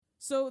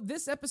So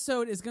this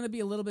episode is going to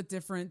be a little bit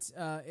different.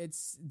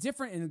 It's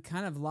different in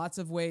kind of lots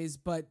of ways,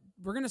 but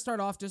we're going to start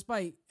off just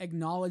by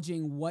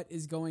acknowledging what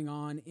is going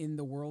on in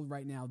the world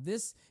right now.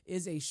 This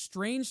is a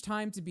strange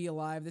time to be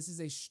alive. This is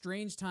a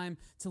strange time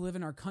to live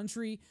in our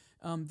country.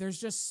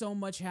 There's just so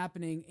much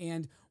happening,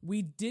 and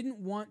we didn't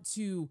want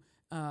to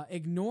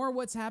ignore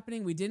what's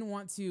happening. We didn't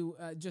want to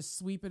just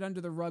sweep it under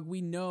the rug.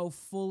 We know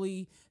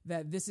fully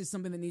that this is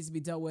something that needs to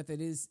be dealt with.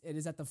 It is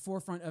at the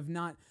forefront of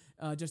not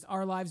just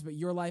our lives, but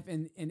your life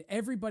and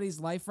everybody's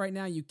life right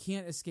now. You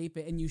can't escape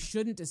it, and you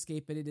shouldn't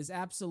escape it. It is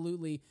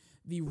absolutely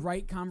the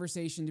right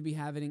conversation to be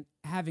having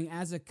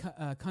as a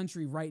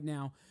country right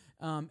now.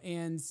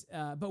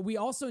 But we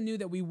also knew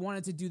that we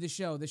wanted to do the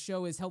show. The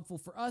show is helpful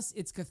for us.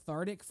 It's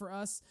cathartic for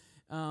us.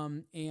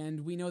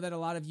 And we know that a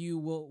lot of you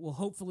will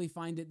hopefully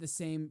find it the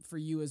same for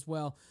you as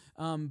well.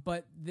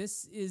 But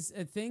this is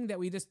a thing that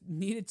we just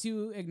needed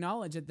to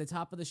acknowledge at the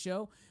top of the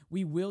show.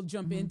 We will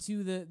jump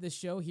into the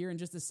show here in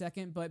just a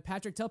second. But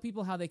Patrick, tell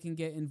people how they can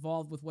get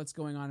involved with what's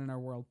going on in our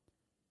world.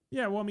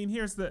 Yeah, well, I mean,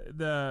 here's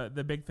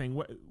the big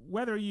thing.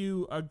 Whether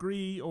you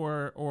agree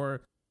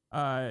or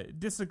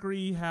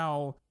disagree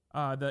how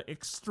the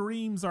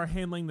extremes are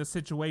handling the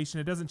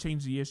situation, it doesn't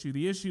change the issue.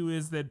 The issue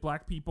is that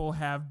black people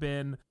have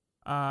been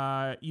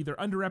either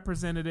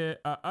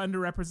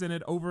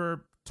underrepresented,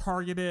 over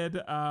targeted,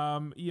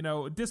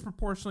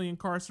 disproportionately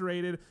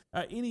incarcerated,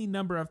 any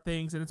number of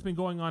things, and it's been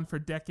going on for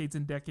decades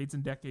and decades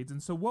and decades.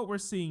 And so what we're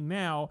seeing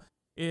now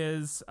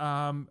is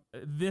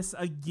this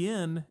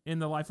again in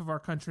the life of our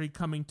country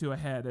coming to a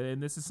head,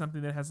 and this is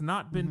something that has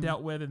not been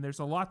dealt with, and there's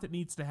a lot that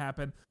needs to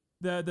happen.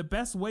 The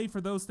best way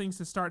for those things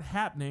to start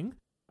happening,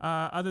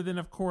 other than,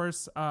 of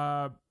course,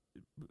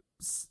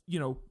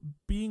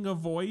 being a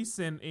voice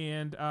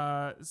and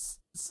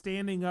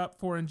standing up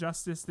for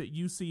injustice that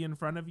you see in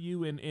front of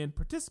you and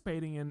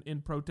participating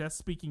in protests,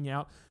 speaking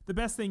out, the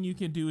best thing you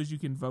can do is you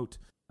can vote.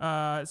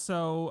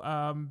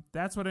 So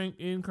that's what I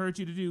encourage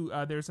you to do.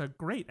 There's a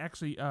great,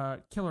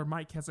 Killer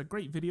Mike has a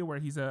great video where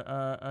he's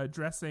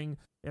addressing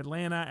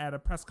Atlanta at a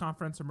press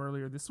conference from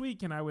earlier this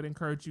week, and I would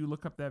encourage you to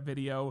look up that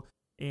video,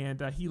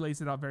 and he lays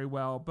it out very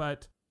well.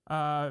 But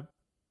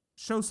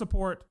show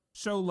support,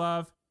 show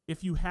love.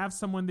 If you have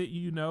someone that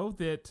you know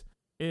that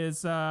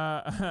is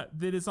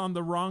on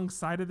the wrong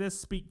side of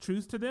this, speak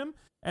truth to them,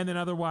 and then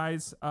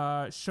otherwise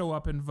show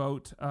up and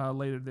vote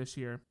later this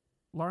year.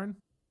 Lauren?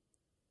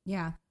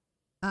 Yeah.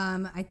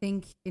 I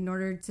think in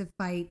order to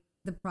fight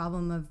the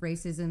problem of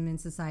racism in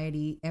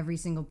society, every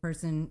single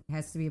person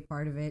has to be a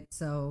part of it.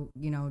 So,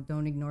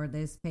 don't ignore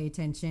this. Pay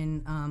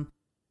attention.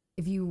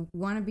 If you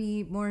want to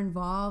be more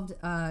involved,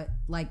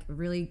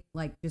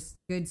 just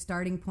good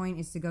starting point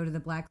is to go to the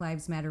Black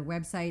Lives Matter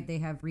website. They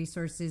have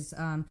resources,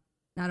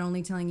 not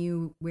only telling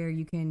you where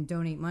you can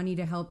donate money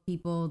to help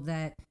people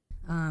that,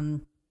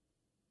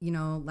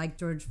 like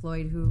George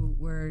Floyd, who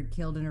were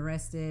killed and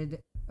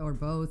arrested, or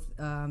both.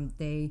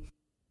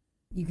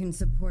 You can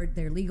support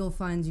their legal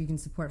funds. You can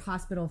support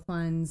hospital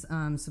funds,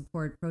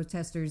 support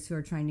protesters who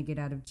are trying to get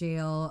out of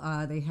jail.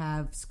 They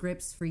have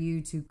scripts for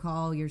you to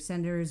call your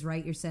senators,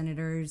 write your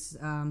senators.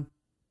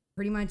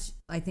 Pretty much,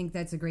 I think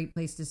that's a great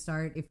place to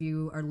start if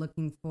you are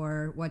looking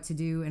for what to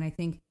do. And I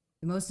think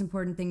the most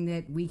important thing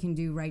that we can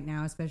do right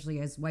now, especially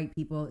as white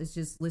people, is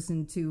just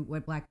listen to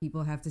what Black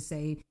people have to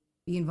say,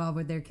 be involved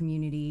with their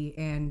community,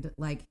 and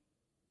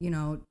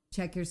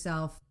check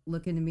yourself,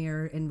 look in the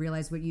mirror, and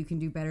realize what you can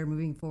do better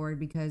moving forward,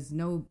 because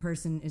no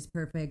person is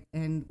perfect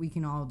and we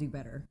can all do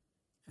better.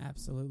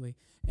 Absolutely.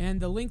 And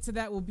the link to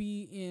that will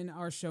be in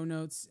our show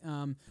notes.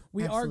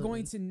 We are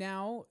going to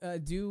now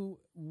do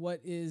what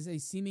is a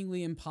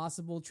seemingly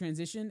impossible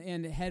transition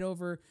and head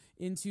over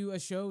into a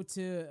show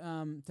to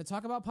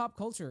talk about pop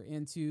culture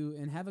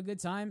and have a good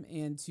time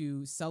and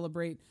to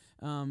celebrate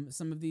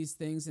some of these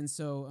things. And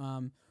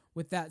so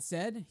with that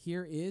said,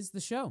 here is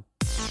the show.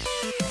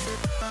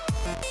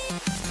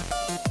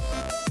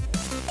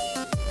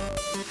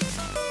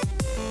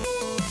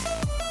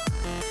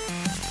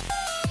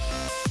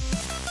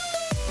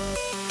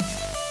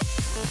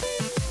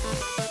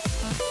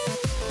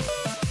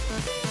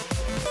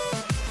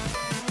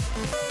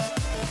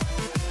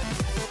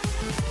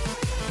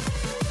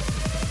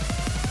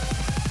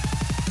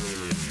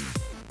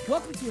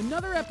 Welcome to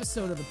another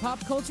episode of the Pop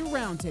Culture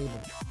Roundtable.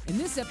 In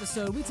this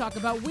episode, we talk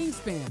about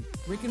Wingspan,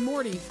 Rick and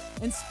Morty,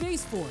 and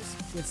Space Force,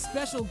 with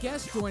special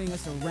guests joining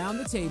us around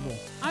the table.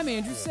 I'm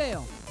Andrew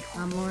Sale.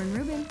 I'm Lauren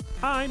Rubin.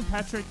 I'm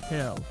Patrick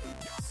Hill.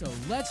 So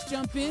let's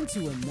jump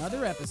into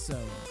another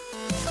episode.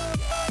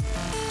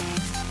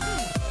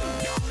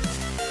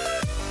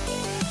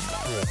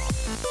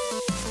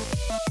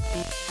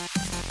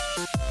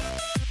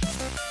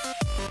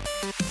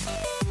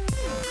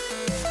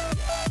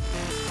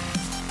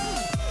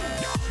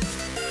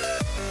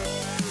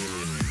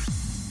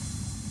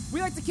 We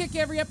like to kick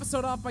every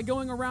episode off by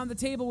going around the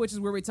table, which is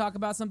where we talk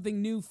about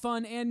something new,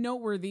 fun, and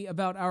noteworthy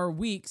about our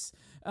weeks.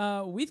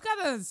 We've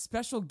got a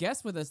special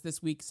guest with us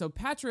this week. So,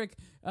 Patrick,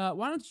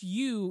 why don't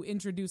you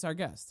introduce our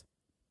guest?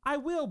 I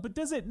will, but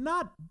does it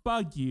not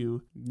bug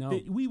you No.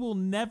 that we will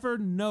never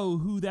know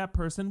who that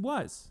person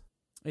was?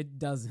 It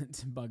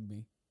doesn't bug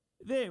me.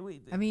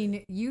 I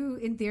mean, you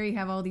in theory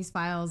have all these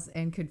files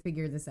and could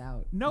figure this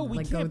out. No, we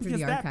like, can't, go through because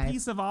the that archive.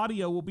 piece of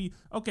audio will be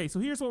okay. So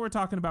here's what we're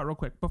talking about real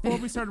quick. Before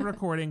we started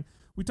recording,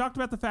 we talked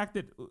about the fact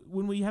that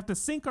when we have to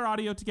sync our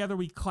audio together,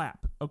 we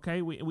clap.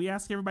 Okay, we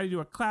ask everybody to do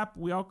a clap.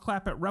 We all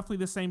clap at roughly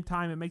the same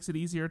time. It makes it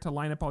easier to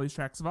line up all these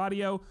tracks of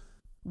audio.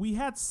 We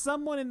had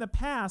someone in the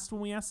past, when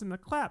we asked them to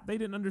clap, they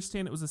didn't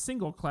understand it was a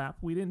single clap.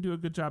 We didn't do a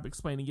good job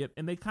explaining it,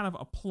 and they kind of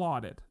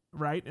applauded,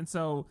 right? And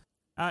so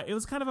it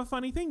was kind of a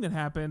funny thing that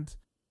happened.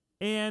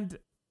 And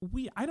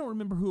I don't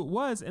remember who it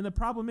was, and the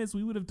problem is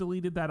we would have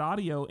deleted that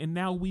audio, and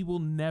now we will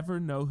never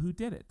know who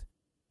did it.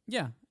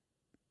 Yeah.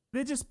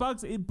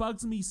 It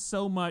bugs me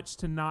so much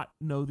to not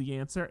know the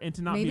answer and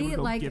to not be Maybe able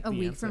to like get a the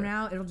week answer. from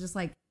now, it'll just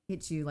like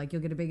hit you. Like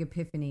you'll get a big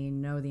epiphany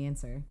and know the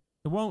answer.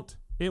 It won't.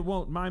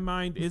 My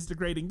mind is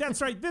degrading.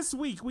 That's right. This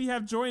week we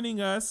have joining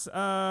us,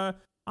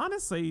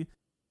 honestly,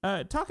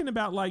 talking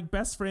about like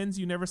best friends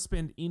you never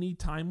spend any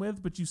time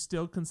with, but you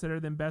still consider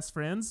them best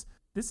friends.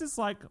 This is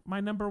like my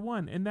number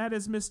one, and that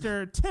is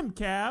Mr. Tim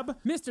Cab.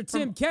 Mr.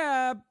 Tim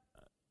Cab.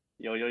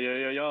 Yo, yo, yo,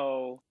 yo,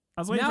 yo.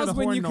 I was waiting for the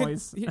horn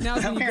noise.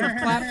 Now's when you could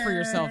have clapped for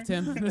yourself,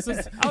 Tim. This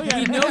is. Oh, yeah.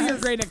 We know you're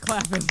great at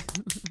clapping.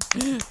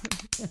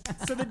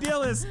 So the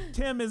deal is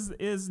Tim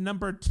is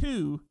number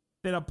 2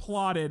 that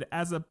applauded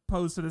as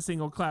opposed to the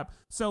single clap.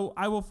 So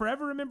I will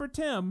forever remember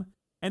Tim,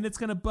 and it's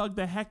going to bug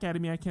the heck out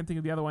of me. I can't think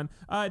of the other one.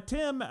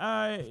 Tim,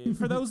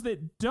 for those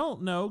that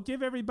don't know,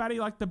 give everybody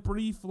like the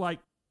brief, like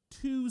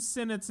 2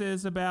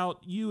 sentences about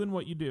you and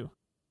what you do.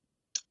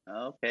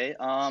 Okay.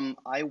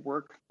 I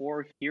work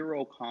for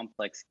Hero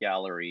Complex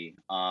Gallery.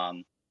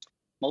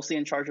 Mostly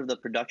in charge of the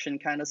production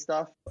kind of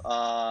stuff.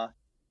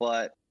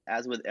 But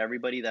as with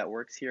everybody that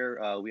works here,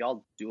 we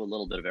all do a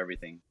little bit of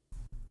everything.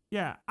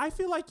 Yeah, I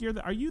feel like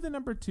are you the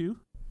number 2?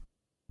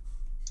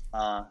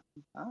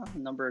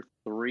 Number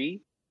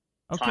 3,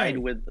 Okay. tied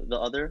with the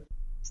other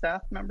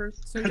staff members.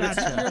 So you're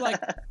like,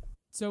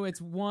 so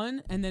it's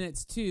 1, and then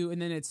it's 2,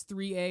 and then it's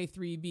 3A,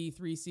 3B,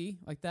 3C,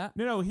 like that?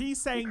 No,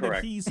 he's saying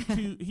Correct.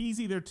 that he's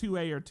either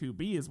 2A or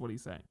 2B is what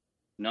he's saying.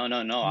 No.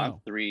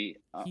 I'm 3.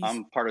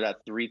 I'm part of that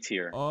 3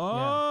 tier.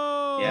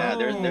 Oh. Yeah,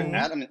 there's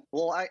Adam.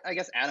 Well, I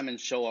guess Adam and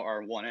Showa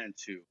are 1 and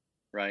 2,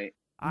 right?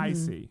 I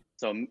see.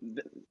 So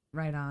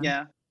Right on.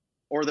 yeah,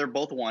 or they're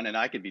both 1 and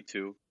I could be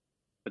 2,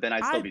 but then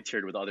I'd still be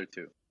tiered with the other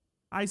 2.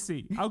 I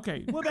see.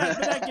 Okay. Well,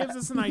 that gives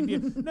us an idea.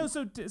 No,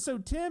 so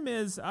Tim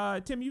is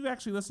Tim. You've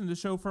actually listened to the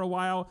show for a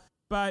while,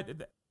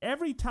 but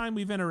every time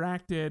we've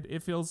interacted,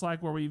 it feels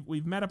like where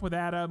we've met up with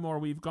Adam or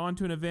we've gone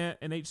to an event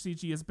and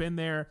HCG has been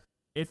there.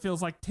 It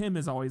feels like Tim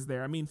is always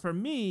there. I mean, for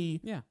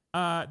me,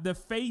 the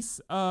face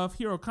of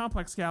Hero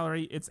Complex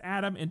Gallery, it's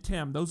Adam and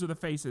Tim. Those are the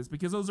faces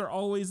because those are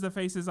always the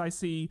faces I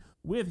see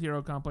with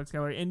Hero Complex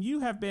Gallery. And you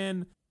have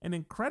been an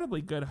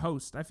incredibly good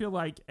host. I feel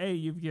like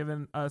you've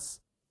given us.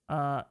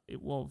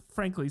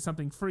 Frankly,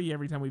 something free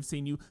every time we've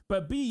seen you.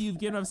 But B, you've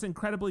given us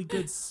incredibly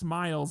good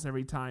smiles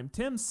every time.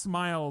 Tim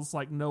smiles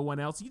like no one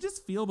else. You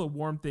just feel the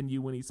warmth in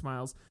you when he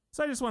smiles.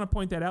 So I just want to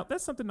point that out.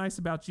 That's something nice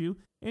about you.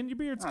 And your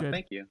beard's good.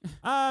 Thank you.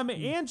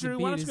 Andrew,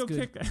 why don't you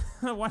good.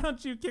 why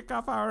don't you kick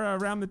off our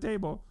around the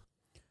table?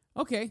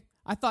 Okay.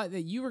 I thought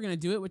that you were going to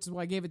do it, which is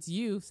why I gave it to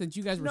you since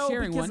you guys were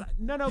sharing one.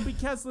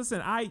 Because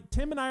listen,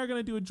 Tim and I are going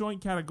to do a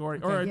joint category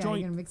or a you're gonna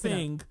joint mix it up.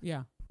 thing.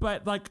 Yeah.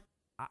 But like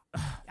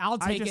I'll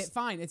take it.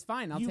 Fine. It's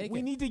fine. I'll take it.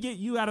 We need to get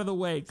you out of the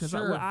way because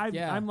Sure,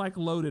 I'm like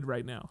loaded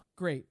right now.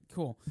 Great.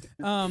 Cool.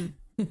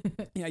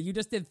 Yeah, you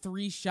just did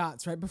 3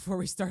 shots right before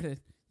we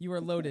started. You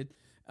were loaded.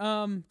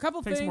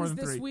 Couple Takes more things than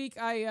this 3. week.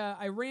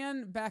 I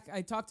ran back.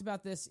 I talked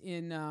about this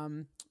in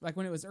like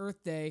when it was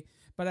Earth Day,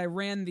 but I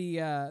ran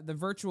the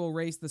virtual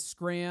race, the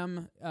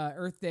Scram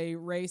Earth Day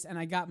race, and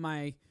I got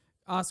my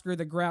Oscar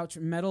the Grouch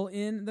medal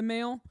in the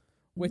mail,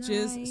 which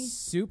is Nice.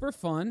 super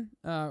fun.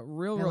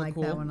 Real I like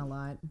cool. that one a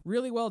lot.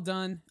 Really well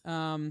done.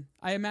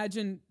 I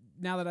imagine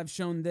now that I've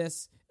shown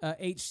this,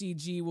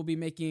 HCG will be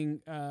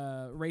making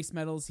race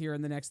medals here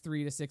in the next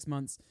 3 to 6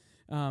 months.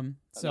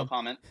 No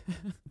comment.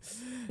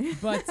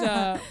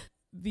 But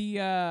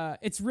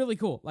it's really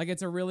cool. Like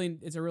it's a really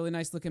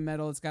nice looking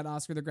medal. It's got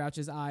Oscar the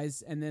Grouch's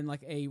eyes and then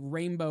like a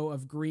rainbow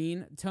of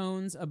green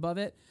tones above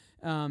it.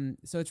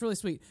 So it's really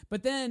sweet.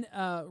 But then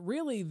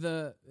really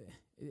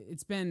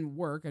it's been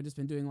work. I've just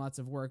been doing lots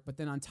of work. But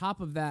then on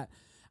top of that,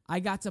 I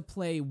got to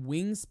play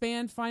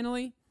Wingspan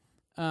finally.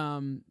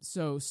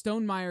 So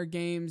Stonemaier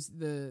Games,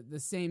 the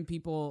same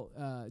people,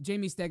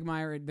 Jamie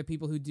Stegmaier, the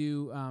people who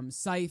do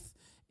Scythe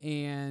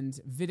and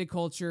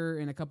Viticulture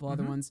and a couple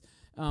other ones.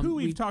 Who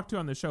we've talked to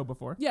on the show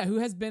before. Yeah, who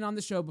has been on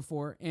the show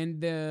before. And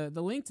the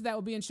link to that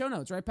will be in show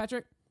notes, right,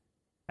 Patrick?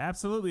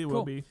 Absolutely, it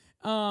will be.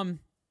 We I'll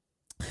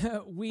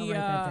write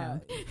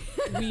that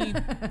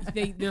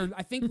down.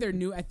 I think they're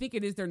new. I think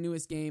it is their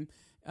newest game.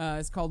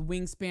 It's called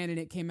Wingspan, and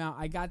it came out.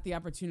 I got the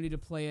opportunity to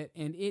play it,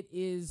 and it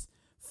is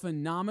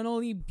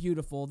phenomenally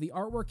beautiful. The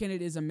artwork in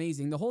it is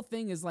amazing. The whole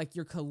thing is like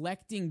you're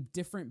collecting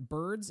different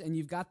birds, and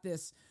you've got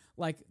this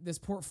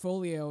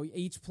portfolio.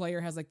 Each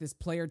player has like this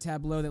player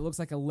tableau that looks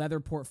like a leather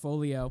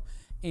portfolio,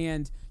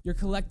 and you're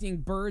collecting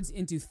birds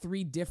into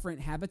 3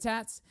 different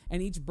habitats,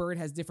 and each bird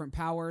has different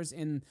powers,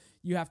 and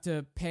you have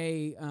to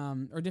pay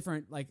or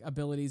different like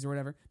abilities or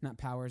whatever. Not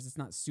powers. It's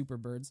not super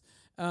birds.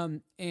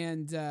 You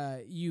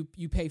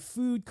pay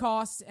food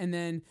costs, and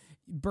then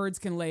birds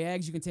can lay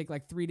eggs. You can take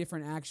like 3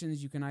 different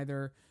actions. You can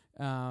either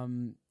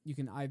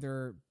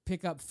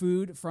pick up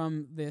food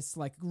from this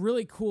like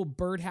really cool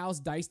birdhouse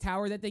dice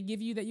tower that they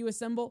give you that you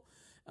assemble.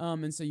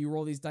 And so you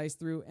roll these dice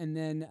through, and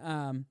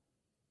then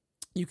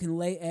you can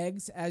lay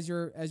eggs as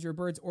your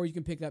birds, or you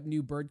can pick up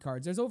new bird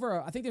cards. There's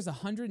I think there's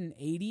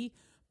 180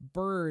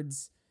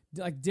 birds,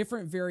 like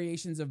different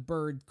variations of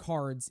bird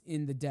cards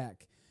in the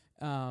deck.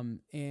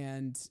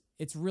 And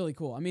it's really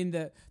cool. I mean,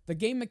 the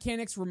game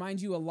mechanics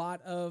remind you a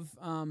lot of,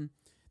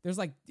 there's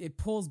like, it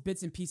pulls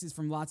bits and pieces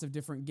from lots of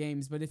different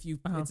games, but if you,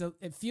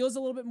 it feels a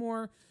little bit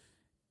more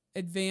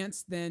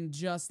advanced than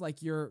just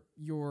like your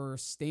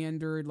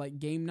standard like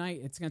game night.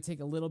 It's going to take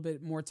a little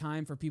bit more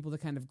time for people to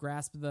kind of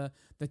grasp the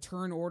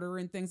turn order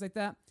and things like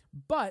that.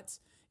 But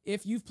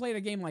if you've played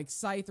a game like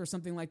Scythe or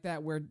something like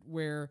that,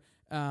 where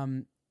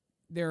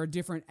there are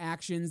different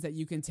actions that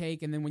you can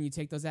take, and then when you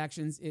take those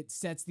actions, it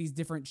sets these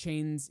different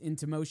chains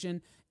into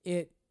motion.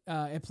 The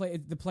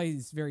play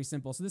is very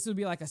simple. So this would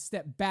be like a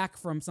step back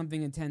from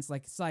something intense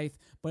like Scythe,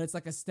 but it's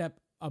like a step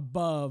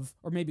above,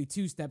 or maybe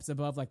 2 steps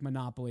above, like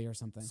Monopoly or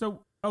something.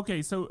 So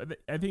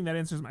I think that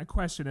answers my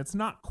question. It's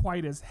not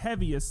quite as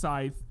heavy as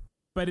Scythe,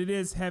 but it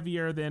is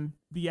heavier than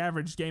the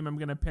average game I'm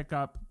going to pick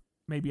up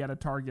maybe at a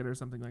Target or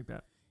something like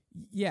that.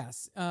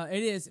 Yes,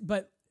 it is,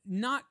 but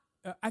not.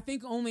 I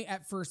think only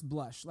at first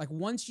blush. Like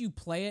once you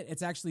play it,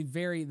 it's actually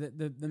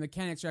the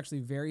mechanics are actually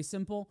very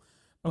simple.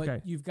 But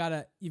okay. You've got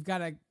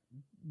to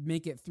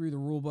make it through the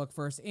rule book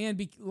first,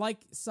 and like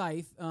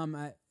Scythe,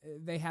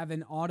 they have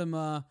an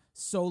Automa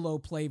solo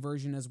play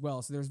version as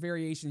well. So there's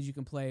variations you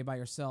can play by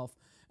yourself.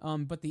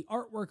 But the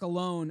artwork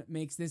alone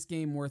makes this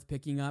game worth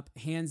picking up,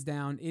 hands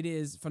down. It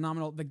is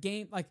phenomenal. The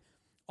game, like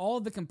all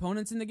of the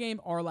components in the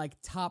game, are like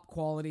top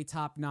quality,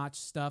 top notch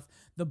stuff.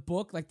 The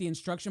book, like the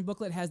instruction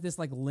booklet, has this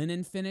like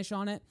linen finish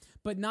on it,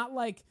 but not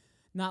like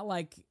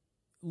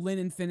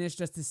linen finish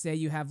just to say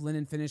you have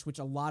linen finish, which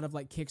a lot of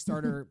like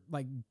Kickstarter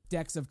like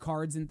decks of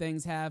cards and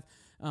things have.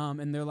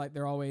 And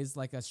they're always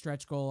like a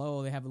stretch goal.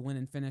 Oh, they have a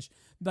linen finish.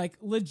 Like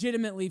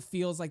legitimately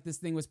feels like this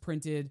thing was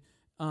printed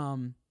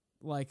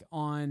like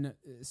on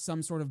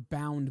some sort of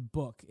bound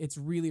book. It's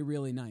really,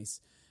 really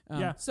nice.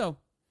 Yeah. So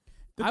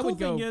the I cool would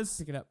go thing is,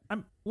 pick it up.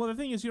 The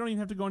thing is, you don't even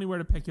have to go anywhere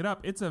to pick it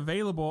up. It's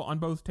available on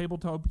both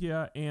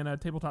Tabletopia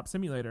and Tabletop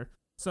Simulator.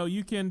 So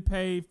you can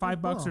pay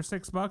 $5 or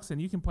 $6,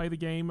 and you can play the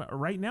game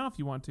right now if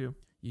you want to.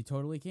 You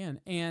totally can.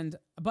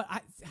 But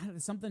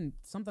something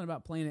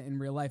about playing it in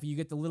real life. You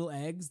get the little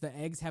eggs. The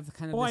eggs have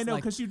kind of. Oh, this, I know,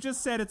 like, because you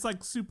just said it's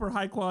like super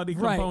high quality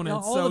right.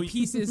 components. All so the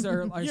pieces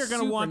are you're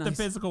going to want nice. the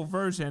physical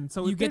version.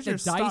 So you get the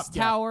dice stopgap.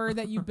 tower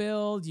that you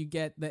build. You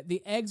get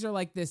the eggs are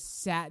like this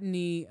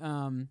satiny.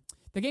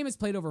 The game is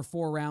played over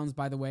 4 rounds,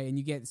 by the way, and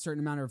you get a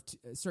certain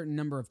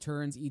number of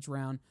turns each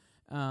round.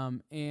 The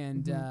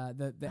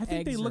I think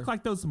eggs they look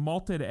like those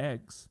malted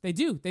eggs. They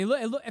do.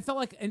 It felt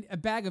like a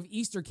bag of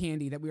Easter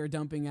candy that we were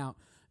dumping out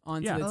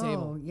onto the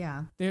table. Oh,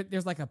 yeah.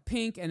 There's like a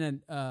pink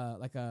and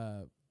like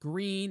a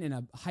green and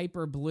a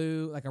hyper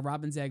blue, like a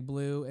robin's egg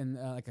blue, and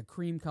like a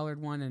cream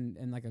colored one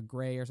and like a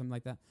gray or something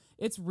like that.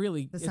 It's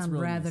really. That sounds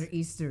rather nice.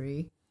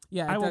 Eastery.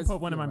 Yeah, I will put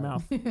one in my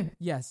mouth.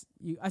 Yes.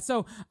 I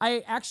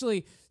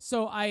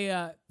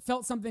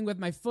felt something with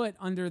my foot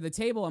under the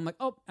table. I'm like,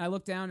 oh, I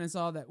looked down and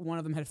saw that one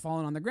of them had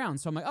fallen on the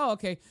ground. So I'm like, oh,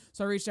 okay.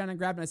 So I reached down and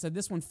grabbed it. I said,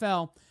 this one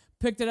fell.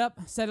 Picked it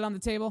up, set it on the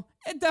table.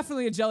 It's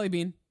definitely a jelly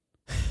bean.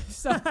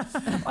 So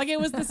like it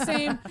was the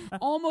same,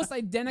 almost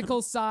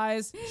identical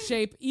size,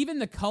 shape. Even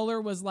the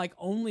color was like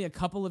only a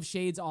couple of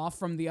shades off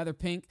from the other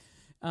pink.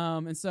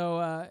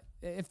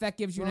 If that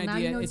gives you an idea, now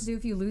you know what to do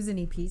if you lose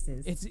any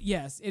pieces.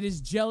 It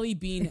is jelly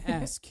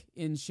bean-esque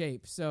in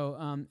shape.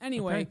 So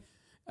anyway,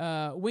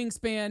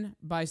 Wingspan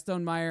by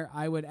Stonemaier,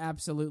 I would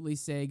absolutely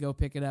say go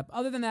pick it up.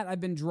 Other than that,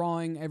 I've been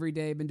drawing every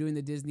day. I've been doing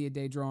the Disney a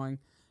day drawing,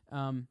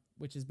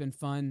 which has been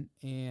fun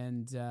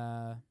and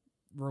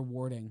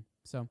rewarding.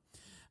 So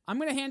I'm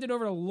going to hand it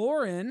over to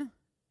Lauren.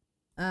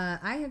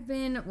 I have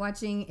been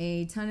watching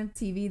a ton of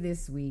TV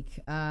this week.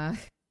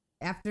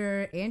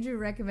 After Andrew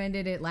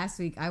recommended it last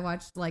week, I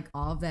watched like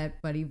all of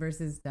that Buddy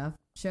versus Duff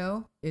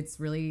show. It's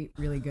really,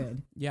 really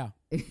good. Yeah.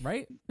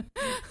 Right?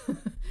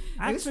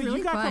 Actually, really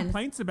you got fun.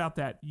 complaints about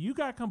that. You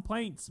got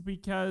complaints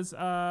because,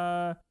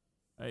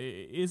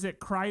 is it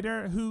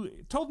Kreider who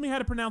told me how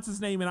to pronounce his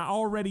name and I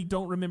already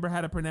don't remember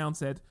how to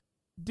pronounce it.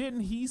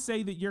 Didn't he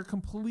say that you're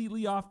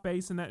completely off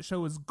base and that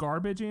show is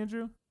garbage,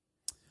 Andrew?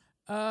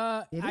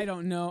 I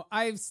don't know.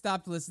 I've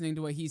stopped listening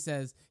to what he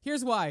says.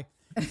 Here's why.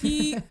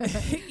 He's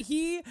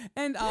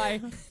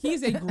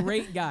a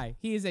great guy.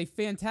 He is a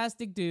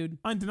fantastic dude.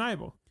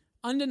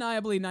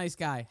 Undeniably nice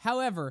guy.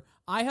 However,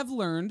 I have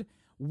learned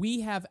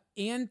we have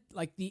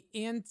the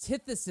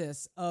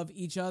antithesis of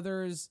each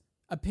other's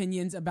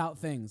opinions about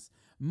things.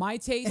 My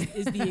taste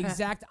is the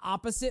exact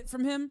opposite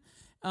from him.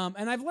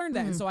 And I've learned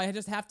that. And so I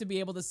just have to be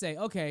able to say,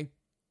 okay,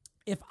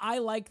 if I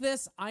like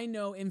this, I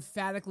know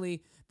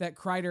emphatically that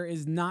Kreider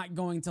is not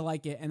going to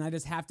like it, and I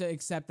just have to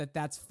accept that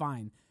that's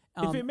fine.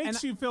 If it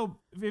makes you feel,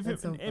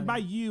 and by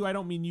you, I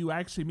don't mean you, I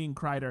actually mean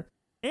Kreider.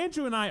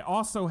 Andrew and I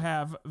also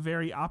have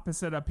very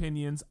opposite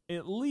opinions,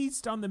 at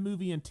least on the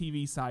movie and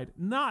TV side.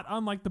 Not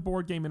unlike the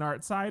board game and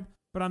art side,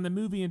 but on the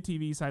movie and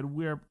TV side,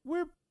 we're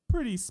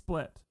pretty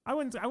split. I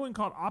wouldn't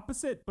call it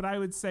opposite, but I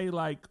would say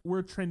like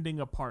we're trending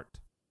apart.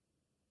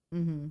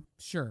 Mm-hmm.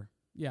 Sure.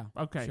 Yeah.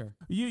 Okay. Sure.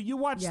 You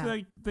watched Yeah.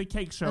 the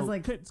cake show. I was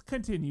like-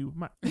 Continue.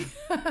 I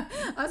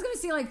was gonna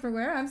say, like, for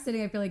where I'm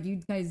sitting, I feel like you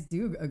guys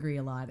do agree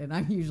a lot, and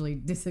I'm usually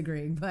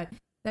disagreeing. But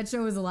that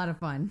show was a lot of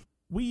fun.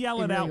 We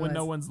yell It it out really when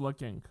no was. one's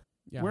looking.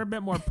 Yeah. We're a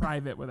bit more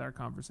private with our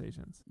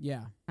conversations.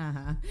 Yeah.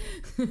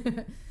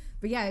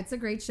 But yeah, it's a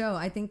great show.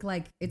 I think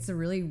like it's a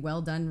really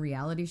well done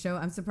reality show.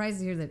 I'm surprised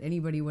to hear that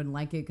anybody wouldn't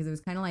like it because it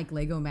was kind of like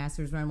Lego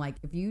Masters, where I'm like,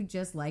 if you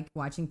just like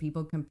watching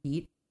people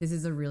compete, this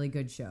is a really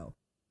good show.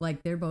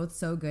 Like they're both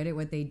so good at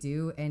what they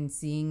do, and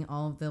seeing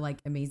all of the like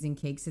amazing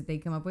cakes that they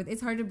come up with,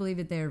 it's hard to believe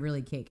that they're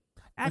really cake.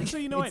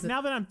 Actually, you know what? It's a-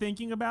 Now that I'm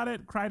thinking about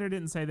it, Kreider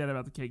didn't say that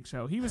about the cake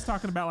show. He was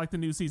talking about like the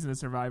new season of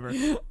Survivor.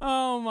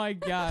 Oh my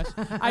gosh.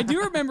 I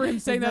do remember him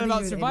saying that nothing about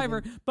to do with Survivor,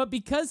 anything. but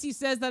because he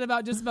says that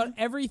about just about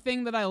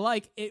everything that I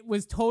like, it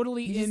was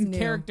totally You just in knew.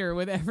 character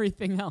with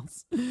everything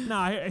else.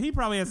 Nah, he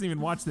probably hasn't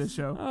even watched this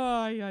show.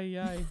 Ay,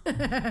 ay,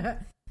 ay.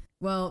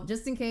 Well,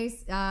 just in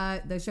case,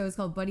 the show is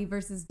called Buddy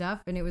versus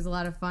Duff, and it was a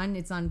lot of fun.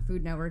 It's on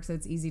Food Network, so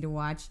it's easy to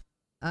watch.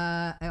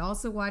 I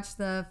also watched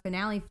the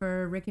finale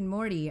for Rick and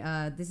Morty.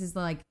 This is the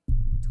like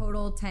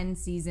total 10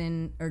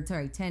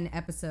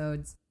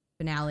 episodes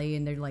finale,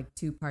 and they're like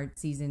 2-part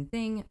season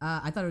thing.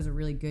 I thought it was a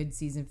really good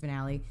season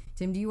finale.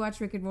 Tim, do you watch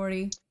Rick and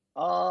Morty?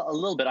 A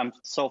little bit. I'm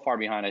so far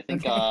behind. I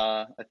think Okay.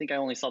 I think I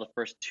only saw the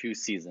first 2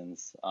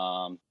 seasons.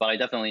 But I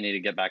definitely need to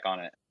get back on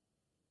it.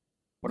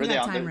 What We are they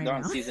got on? time They're right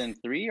on now. season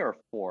 3 or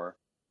 4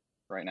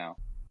 right now.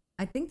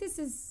 I think this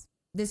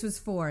was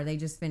 4. They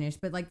just finished,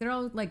 but like they're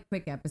all like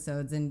quick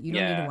episodes, and you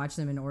don't need Yeah. to watch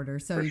them in order,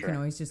 so For you can sure.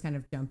 always just kind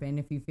of jump in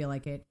if you feel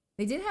like it.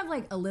 They did have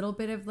like a little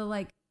bit of the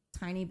like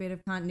tiny bit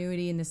of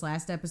continuity in this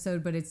last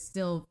episode, but it's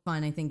still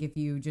fun, I think, if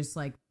you just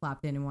like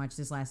plopped in and watched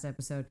this last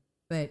episode.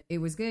 But it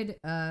was good.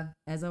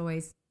 As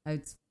always,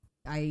 I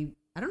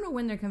don't know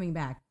when they're coming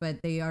back,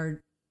 but they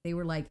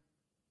were like,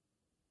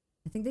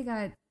 I think they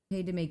got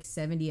paid to make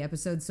 70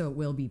 episodes, so it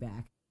will be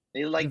back.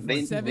 They like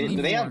they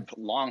 74. have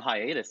long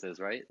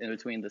hiatuses, right, in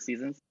between the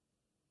seasons.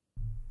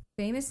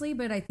 Famously,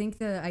 but I think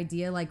the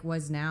idea like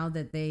was now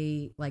that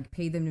they like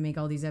paid them to make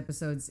all these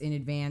episodes in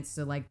advance,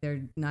 so like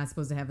they're not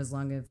supposed to have as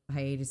long of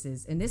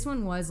hiatuses. And this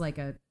one was like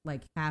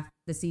half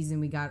the season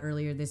we got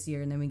earlier this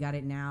year, and then we got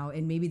it now,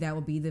 and maybe that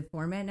will be the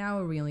format now,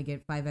 where we only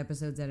get 5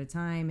 episodes at a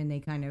time, and they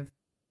kind of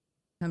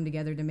come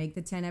together to make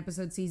the 10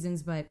 episode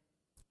seasons. But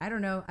I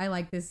don't know. I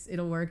like this.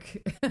 It'll work.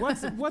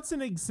 What's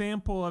an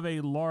example of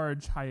a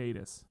large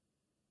hiatus?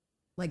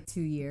 Like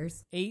 2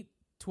 years. 8,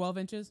 12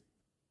 inches?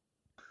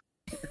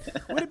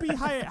 Would it be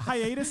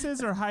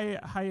hiatuses or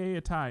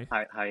hiatai?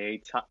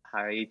 Hiatus.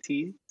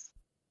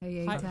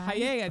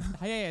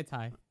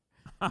 Hiatai.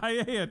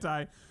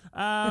 Hiatai.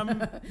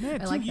 Man, I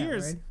 2 like that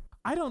years. word.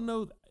 I don't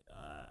know.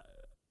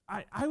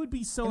 I would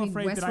be so I mean,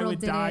 afraid that I Westworld would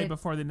did die it.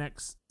 before the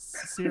next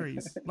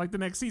series, like the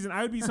next season.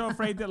 I would be so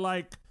afraid that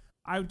like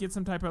I would get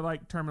some type of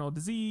like terminal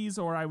disease,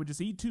 or I would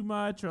just eat too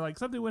much, or like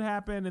something would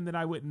happen and then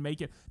I wouldn't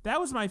make it. That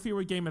was my fear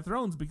with Game of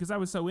Thrones, because I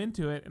was so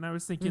into it, and I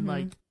was thinking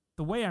like,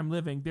 the way I'm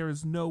living, there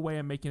is no way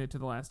I'm making it to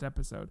the last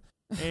episode.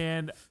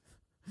 And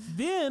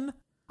then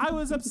I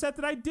was upset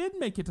that I did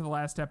make it to the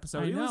last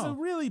episode. I It was a know.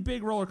 really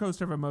big roller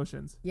coaster of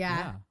emotions.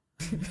 Yeah.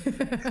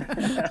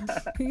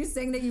 Are you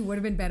saying that you would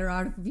have been better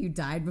off if you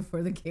died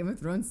before the Game of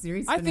Thrones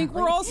series I think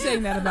finale? we're all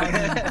saying that about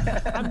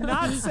him. I'm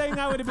not saying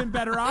I would have been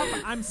better off.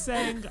 I'm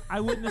saying I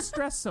wouldn't have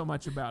stressed so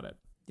much about it.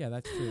 Yeah,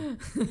 that's true.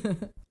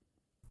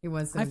 It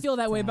was. I feel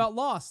that way sad. about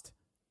Lost.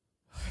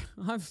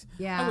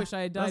 Yeah. I wish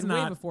I had died Does way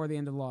not. before the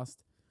end of Lost.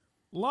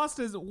 Lost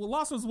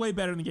was way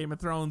better than Game of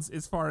Thrones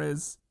as far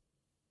as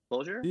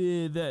Closure.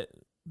 the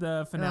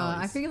finales.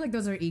 I feel like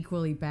those are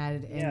equally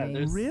bad Yeah, endings.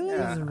 there's- Really?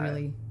 Those yeah, are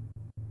really.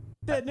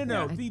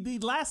 No. Yeah. The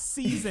last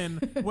season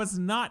was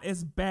not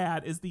as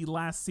bad as the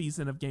last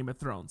season of Game of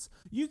Thrones.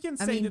 You can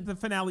say mean- that the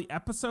finale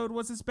episode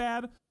was as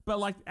bad, but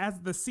like as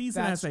the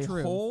season That's as a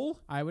true. whole,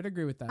 I would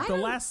agree with that. the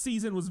last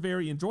season was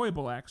very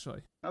enjoyable.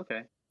 Actually,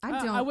 Okay. I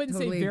don't. I wouldn't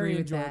totally say very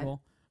agree with that.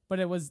 enjoyable, but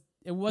it wasn't.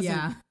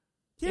 Yeah.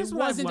 here's It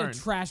what I've wasn't a learned.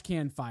 trash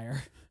can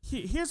fire.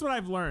 Here's what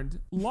I've learned.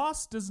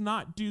 Lost does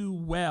not do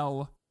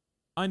well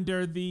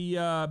under the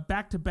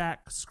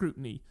back-to-back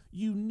scrutiny.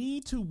 You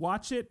need to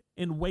watch it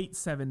and wait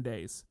 7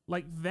 days.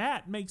 Like,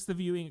 that makes the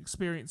viewing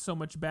experience so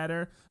much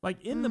better.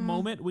 Like, in the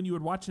moment when you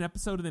would watch an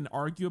episode and then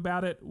argue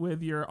about it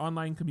with your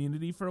online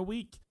community for a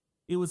week,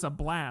 it was a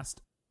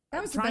blast.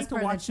 That was the Trying best to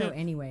part of that watch show it-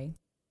 anyway.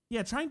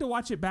 Yeah, trying to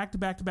watch it back to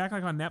back to back,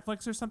 like on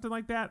Netflix or something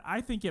like that,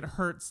 I think it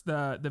hurts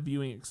the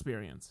viewing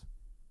experience.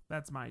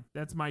 That's my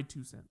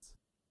 2 cents.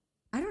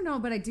 I don't know,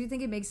 but I do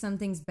think it makes some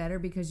things better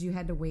because you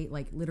had to wait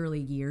like literally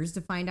years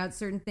to find out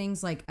certain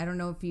things. Like, I don't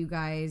know if you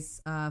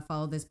guys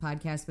follow this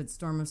podcast, but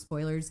Storm of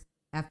Spoilers,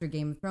 after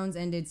Game of Thrones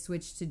ended,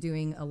 switched to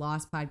doing a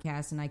Lost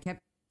podcast. And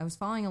I was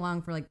following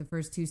along for like the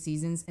first 2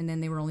 seasons, and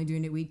then they were only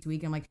doing it week to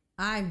week. I'm like,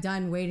 I'm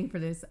done waiting for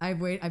this.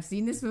 I've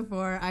seen this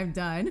before. I'm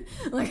done.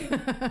 Like,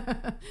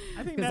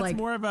 I think that's like,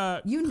 more of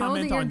a you know that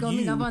comment you're on going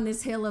you. up on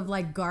this hill of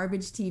like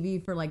garbage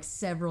TV for like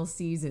several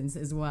seasons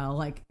as well.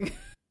 Like,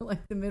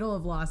 like the middle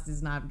of Lost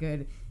is not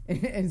good,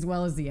 as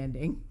well as the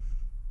ending.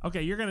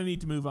 Okay, you're gonna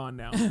need to move on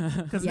now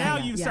because now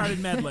you've started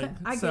meddling.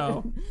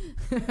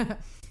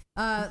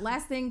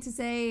 Last thing to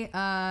say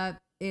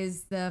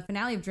is the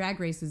finale of Drag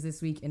Race was this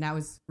week, and that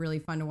was really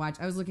fun to watch.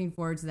 I was looking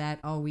forward to that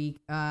all week.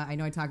 I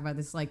know I talk about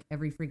this like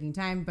every freaking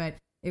time, but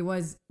it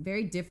was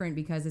very different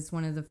because it's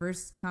one of the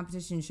first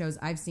competition shows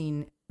I've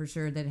seen for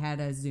sure that had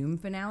a Zoom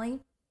finale.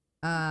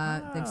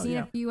 I've seen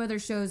a few other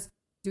shows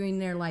doing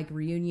their like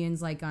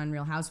reunions, like on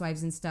Real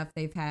Housewives and stuff.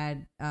 They've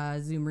had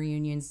Zoom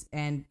reunions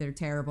and they're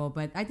terrible,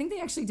 but I think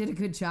they actually did a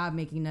good job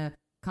making a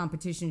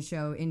competition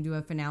show into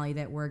a finale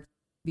that worked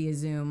via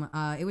Zoom.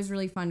 It was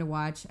really fun to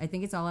watch. I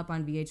think it's all up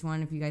on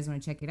VH1 if you guys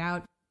want to check it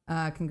out.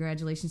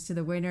 Congratulations to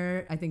the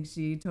winner. I think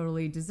she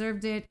totally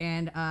deserved it.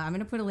 And I'm going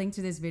to put a link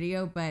to this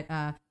video, but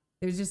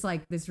it was just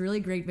like this really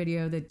great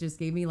video that just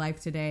gave me life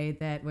today,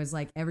 that was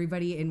like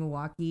everybody in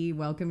Milwaukee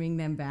welcoming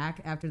them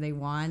back after they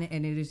won.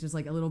 And it is just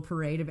like a little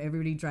parade of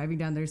everybody driving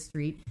down their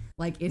street,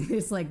 like in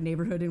this like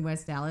neighborhood in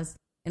West Dallas.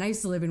 And I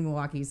used to live in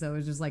Milwaukee, so it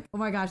was just like, oh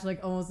my gosh,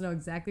 like almost know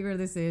exactly where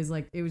this is.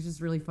 Like, it was just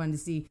really fun to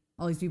see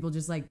all these people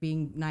just like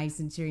being nice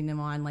and cheering them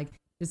on. Like,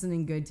 just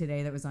something good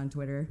today that was on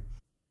Twitter.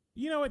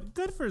 You know what?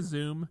 Good for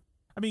Zoom.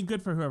 I mean,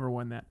 good for whoever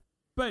won that.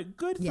 But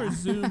good for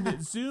Zoom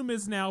that Zoom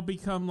has now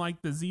become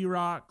like the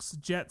Xerox,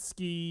 jet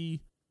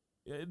ski.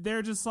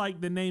 They're just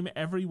like the name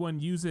everyone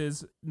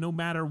uses no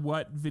matter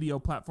what video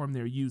platform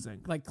they're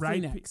using. Like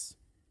right? Kleenex.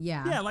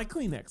 Yeah, like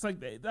Kleenex.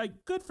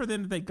 Like good for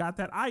them that they got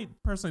that. I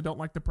personally don't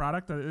like the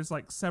product. There's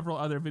like several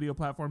other video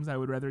platforms I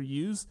would rather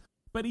use.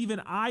 But even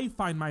I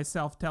find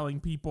myself telling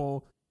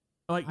people,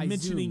 like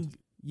mentioning... Zoomed.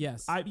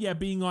 Yes.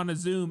 Being on a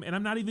Zoom, and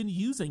I'm not even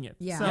using it.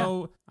 Yeah.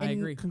 So I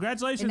agree.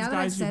 Congratulations, and now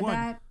guys, you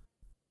won.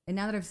 And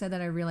now that I've said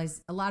that, I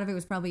realize a lot of it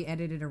was probably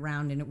edited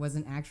around, and it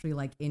wasn't actually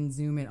like in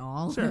Zoom at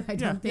all. Sure. I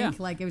don't think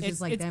like it was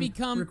just like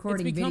them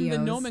recording It's become videos. the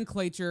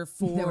nomenclature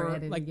for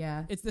edited, like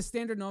it's the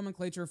standard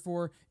nomenclature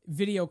for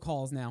video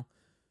calls now.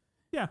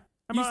 Yeah.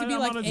 It used to be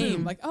like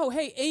AIM, like, oh,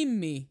 hey, AIM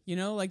me, you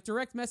know, like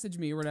direct message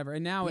me or whatever.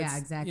 And now it's,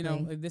 exactly. you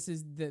know, this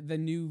is the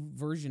new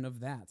version of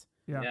that.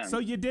 Yeah. So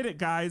you did it,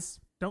 guys.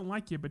 Don't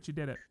like you, but you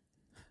did it.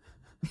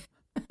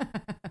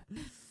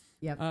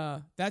 Yep.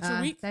 That's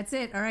your week? That's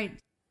it. All right.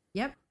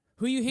 Yep.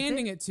 Who are you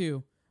handing it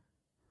to?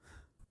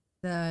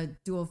 The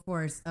dual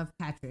force of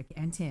Patrick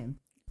and Tim.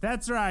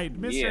 That's right,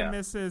 Mr. and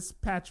Mrs.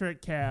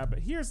 Patrick Cab.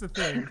 Here's the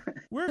thing: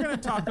 we're going to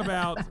talk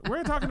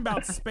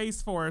about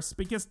Space Force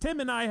because Tim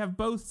and I have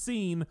both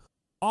seen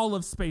all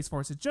of Space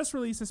Force. It just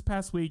released this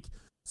past week.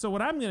 So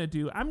what I'm going to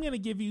do, I'm going to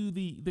give you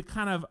the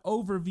kind of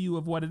overview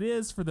of what it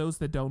is for those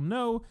that don't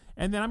know,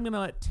 and then I'm going to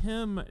let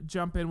Tim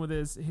jump in with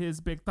his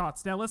big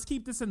thoughts. Now, let's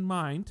keep this in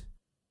mind.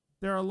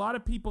 There are a lot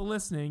of people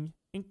listening,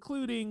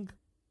 including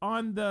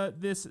on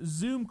this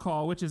Zoom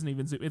call, which isn't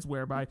even Zoom, it's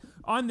Whereby,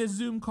 on this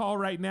Zoom call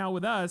right now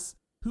with us,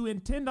 who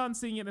intend on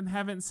seeing it and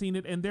haven't seen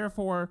it, and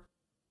therefore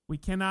we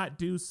cannot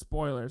do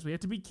spoilers. We have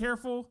to be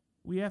careful.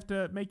 We have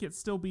to make it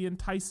still be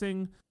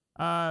enticing.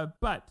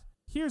 But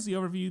here's the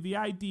overview. The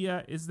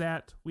idea is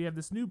that we have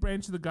this new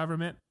branch of the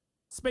government,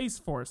 Space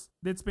Force,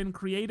 that's been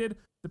created.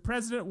 The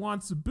president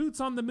wants boots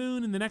on the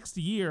moon in the next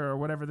year, or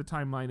whatever the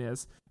timeline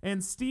is.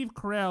 And Steve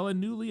Carell, a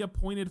newly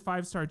appointed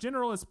 5-star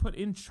general, is put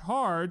in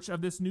charge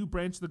of this new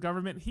branch of the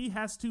government. He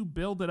has to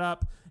build it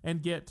up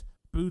and get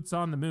boots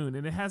on the moon.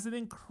 And it has an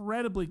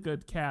incredibly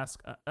good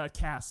cast,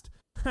 like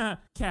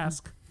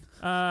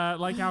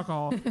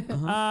alcohol.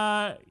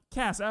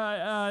 Cast.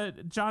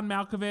 John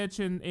Malkovich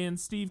and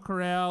Steve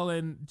Carell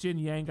and Jin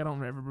Yang. I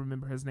don't ever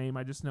remember his name.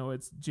 I just know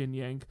it's Jin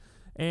Yang.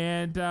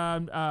 And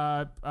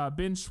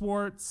Ben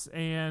Schwartz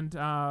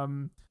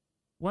and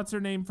what's her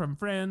name from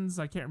Friends?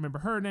 I can't remember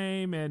her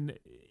name. And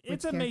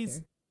it's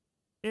amazing.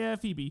 Yeah,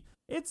 Phoebe.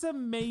 It's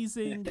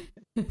amazing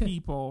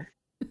people.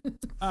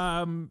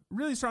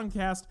 Really strong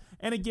cast.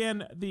 And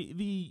again,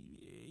 the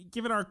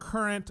given our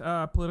current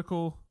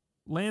political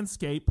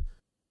landscape,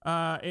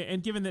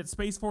 and given that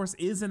Space Force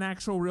is an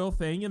actual real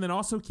thing, and then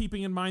also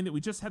keeping in mind that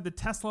we just had the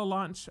Tesla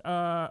launch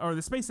or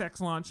the SpaceX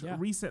launch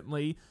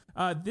recently,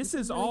 this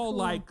is really all cool.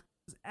 Like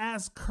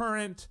as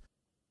current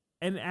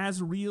and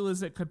as real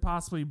as it could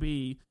possibly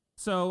be.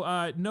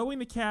 So knowing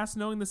the cast,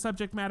 knowing the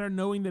subject matter,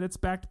 knowing that it's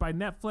backed by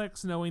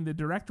Netflix, knowing the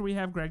director we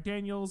have, Greg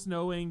Daniels,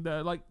 knowing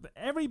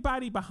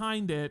everybody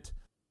behind it,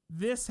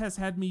 this has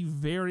had me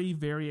very,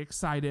 very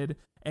excited.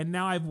 And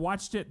now I've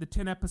watched it. The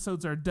 10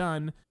 episodes are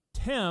done.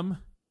 Tim,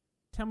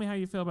 tell me how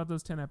you feel about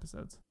those 10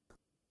 episodes.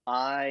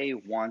 I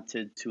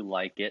wanted to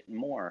like it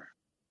more.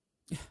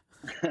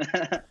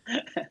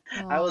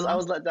 I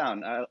was let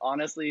down.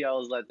 Honestly, I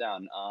was let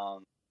down.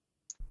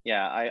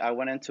 Yeah, I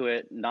went into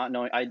it not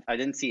knowing. I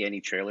didn't see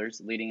any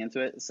trailers leading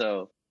into it,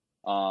 so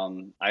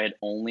I had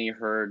only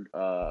heard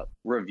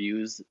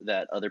reviews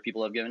that other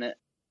people have given it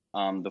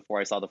before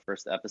I saw the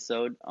first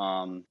episode.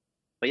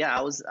 But yeah,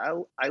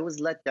 I was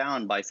let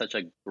down by such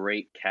a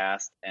great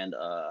cast and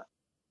a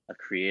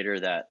creator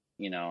that,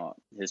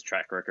 his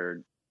track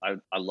record.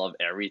 I love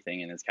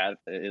everything in his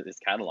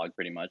catalog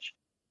pretty much.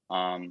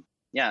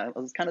 Yeah, I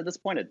was kind of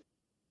disappointed.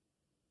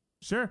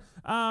 Sure.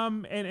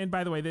 And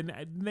by the way,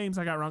 the names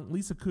I got wrong: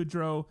 Lisa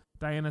Kudrow,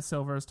 Diana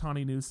Silvers,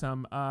 Tawny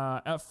Newsome,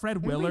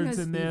 Fred Willard's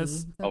in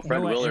this. Oh,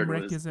 Fred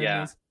Willard is in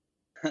yeah. this.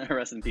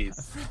 Rest in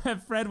peace.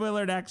 Fred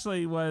Willard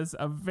actually was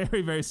a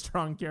very, very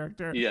strong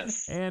character.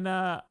 Yes. And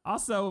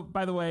also,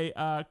 by the way,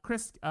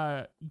 Chris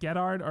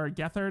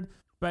Gethard,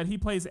 but he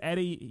plays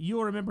Eddie.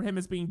 You'll remember him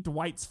as being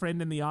Dwight's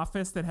friend in The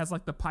Office that has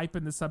like the pipe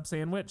and the sub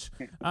sandwich.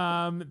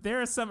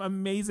 There are some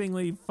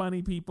amazingly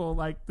funny people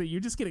like that you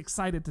just get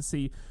excited to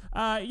see.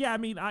 Yeah, I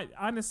mean, I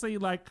honestly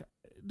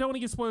don't want to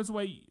give spoilers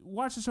away.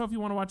 Watch the show if you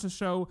want to watch the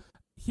show.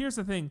 Here's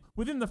the thing: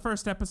 within the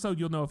first episode,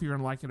 you'll know if you're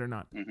going to like it or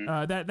not.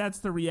 Mm-hmm. That's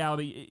the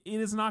reality.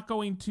 It is not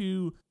going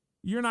to.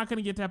 You're not going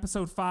to get to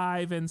episode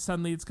 5 and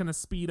suddenly it's going to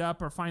speed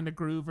up or find a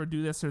groove or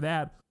do this or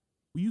that.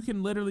 You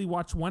can literally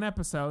watch one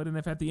episode, and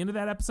if at the end of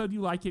that episode you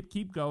like it,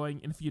 keep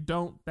going. And if you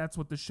don't, that's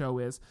what the show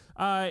is.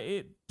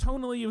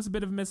 Tonally, it was a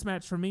bit of a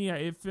mismatch for me.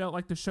 It felt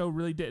like the show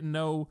really didn't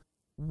know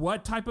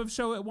what type of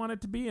show it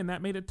wanted to be, and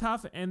that made it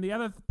tough. And the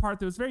other part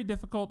that was very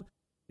difficult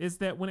is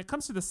that when it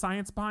comes to the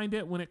science behind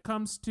it, when it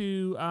comes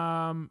to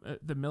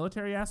the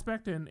military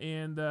aspect and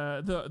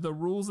the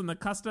rules and the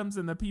customs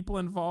and the people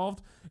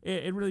involved,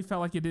 it really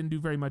felt like it didn't do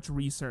very much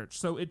research.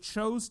 So it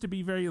chose to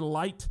be very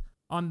light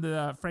on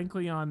the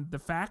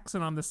facts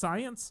and on the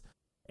science,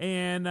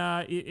 and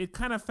it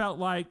kind of felt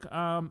like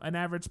an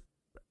average,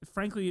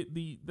 frankly,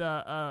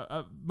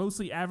 the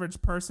mostly average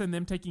person,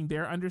 them taking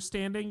their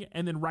understanding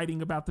and then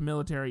writing about the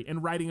military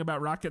and writing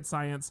about rocket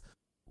science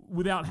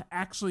without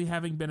actually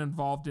having been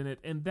involved in it,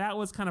 and that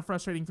was kind of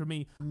frustrating for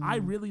me. I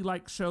really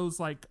like shows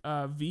like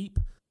Veep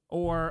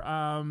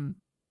or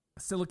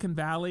Silicon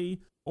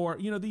Valley, or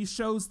these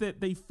shows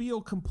that they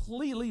feel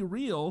completely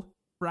real.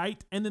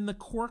 Right, and then the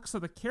quirks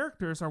of the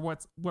characters are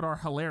what are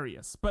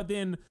hilarious. But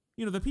then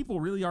the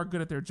people really are good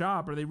at their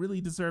job, or they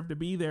really deserve to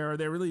be there, or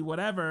they're really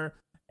whatever.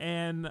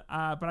 And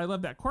but I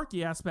love that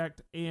quirky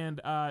aspect. And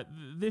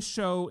this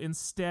show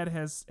instead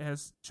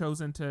has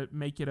chosen to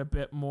make it a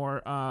bit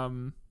more.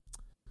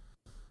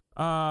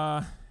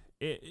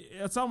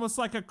 It's almost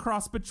like a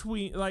cross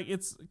between, like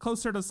it's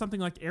closer to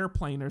something like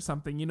Airplane or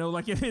something.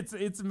 Like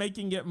it's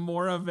making it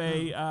more of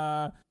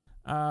a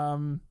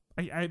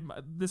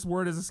this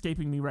word is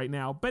escaping me right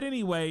now, but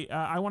anyway,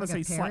 I want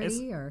to say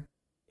parody, or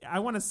I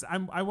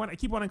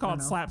keep wanting to call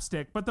it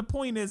slapstick, but the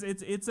point is,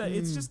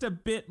 it's just a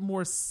bit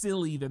more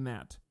silly than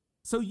that.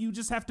 So you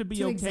just have to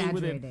be okay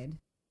with it.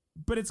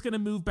 But it's going to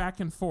move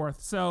back and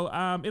forth. So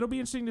it'll be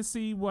interesting to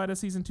see what a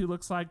season 2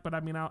 looks like. But I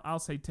mean, I'll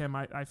say, Tim,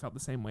 I felt the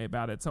same way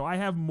about it. So I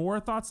have more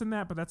thoughts than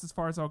that, but that's as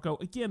far as I'll go.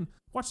 Again,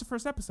 watch the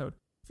first episode.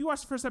 If you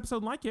watch the first episode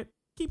and like it,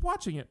 keep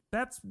watching it.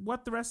 That's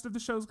what the rest of the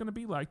show is going to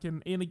be like.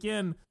 And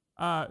again,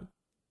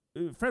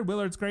 Fred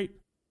Willard's great.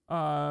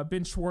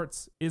 Ben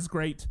Schwartz is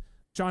great.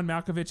 John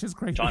Malkovich is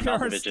great. John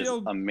Malkovich is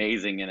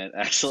amazing in it,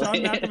 actually. John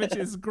Malkovich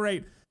is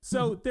great.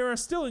 So there are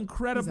still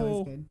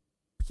incredible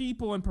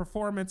people and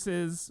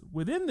performances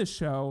within the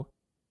show,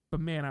 but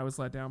man, I was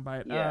let down by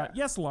it. Yeah.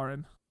 Yes,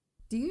 Lauren.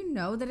 Do you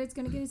know that it's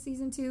going to get a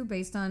season 2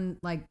 based on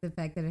like the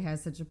fact that it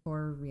has such a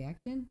poor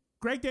reaction?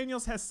 Greg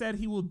Daniels has said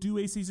he will do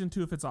a season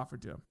 2 if it's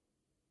offered to him.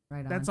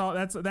 Right on. That's all.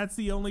 That's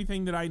the only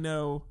thing that I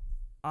know.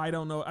 I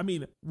don't know. I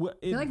mean, I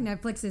feel like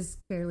Netflix is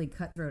fairly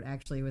cutthroat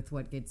actually with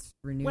what gets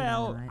renewed.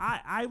 Well,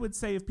 I would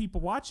say if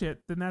people watch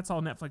it, then that's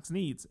all Netflix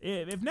needs.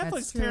 If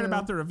Netflix cared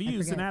about the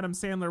reviews, then Adam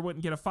Sandler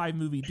wouldn't get a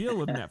 5-movie deal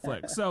with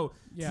Netflix. So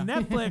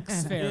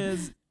Netflix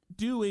is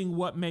doing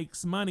what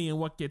makes money and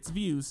what gets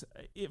views.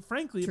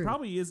 Frankly, it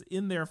probably is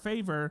in their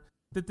favor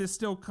that this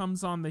still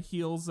comes on the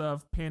heels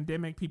of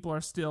pandemic. People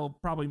are still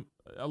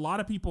a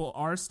lot of people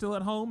are still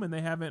at home and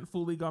they haven't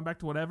fully gone back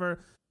to whatever.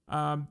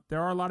 There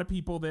are a lot of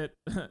people that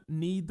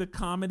need the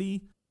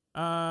comedy,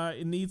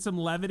 need some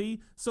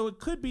levity. So it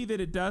could be that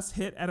it does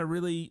hit at a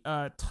really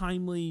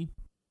timely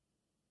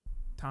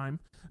time,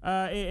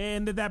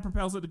 and that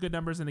propels it to good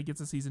numbers and it gets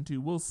a season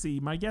 2. We'll see.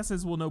 My guess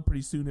is we'll know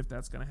pretty soon if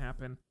that's going to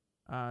happen.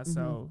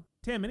 So,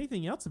 Tim,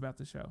 anything else about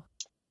the show?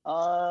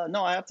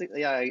 No, I have to.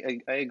 Yeah,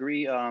 I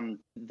agree.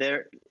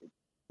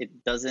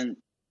 It doesn't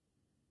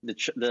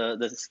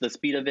the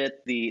speed of it,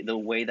 the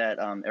way that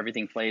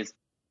everything plays.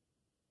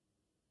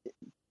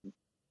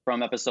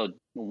 From episode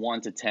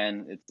 1 to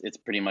 10, it's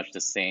pretty much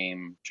the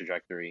same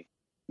trajectory,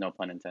 no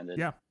pun intended.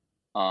 Yeah.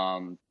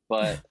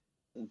 But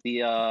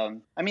there are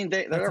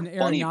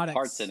funny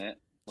parts in it.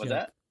 What's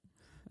that?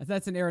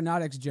 That's an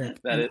aeronautics joke.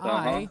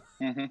 I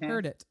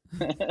heard it.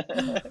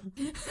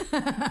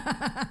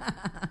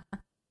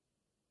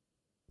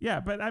 Yeah,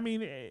 but I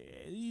mean,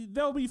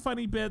 there'll be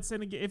funny bits,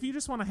 and if you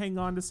just want to hang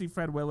on to see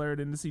Fred Willard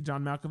and to see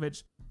John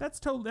Malkovich,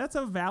 that's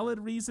a valid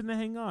reason to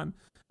hang on.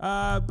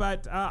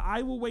 But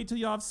I will wait till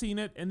y'all have seen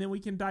it, and then we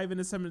can dive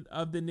into some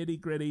of the nitty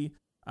gritty.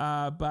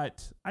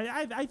 But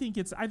I think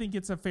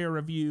it's a fair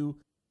review.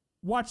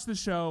 Watch the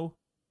show,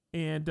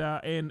 and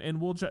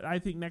we'll I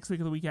think next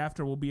week or the week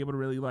after we'll be able to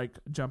really like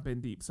jump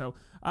in deep. So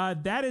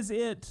that is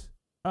it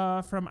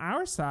from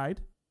our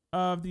side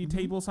of the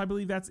table. So I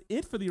believe that's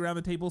it for the Around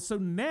the Table. So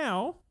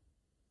now.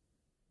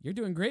 You're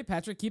doing great,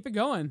 Patrick. Keep it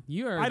going.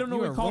 I don't know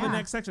what to call the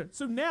next section.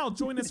 So now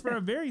join us for a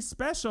very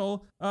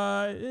special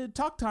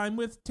talk time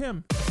with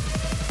Tim.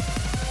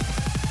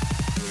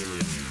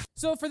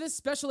 So for this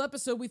special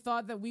episode, we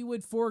thought that we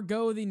would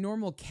forego the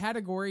normal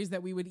categories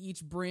that we would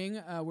each bring,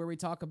 where we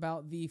talk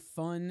about the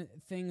fun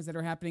things that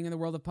are happening in the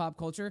world of pop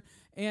culture.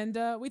 And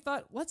we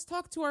thought, let's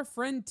talk to our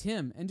friend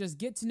Tim and just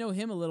get to know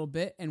him a little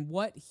bit and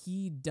what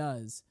he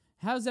does.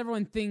 How does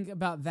everyone think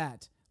about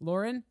that?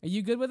 Lauren, are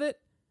you good with it?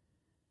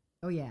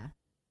 Oh, yeah.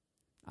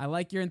 I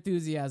like your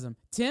enthusiasm.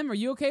 Tim, are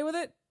you okay with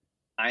it?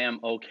 I am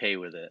okay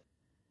with it.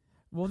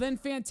 Well, then,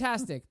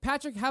 fantastic.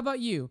 Patrick, how about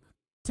you?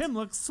 Tim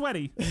looks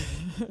sweaty.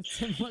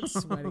 Tim looks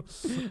sweaty.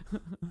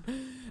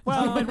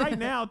 Well, but right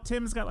now,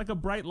 Tim's got like a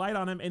bright light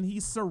on him, and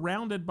he's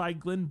surrounded by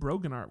Glenn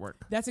Brogan artwork.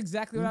 That's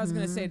exactly what I was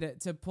going to say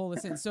to pull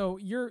this in. So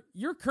you're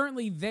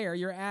currently there.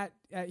 You're at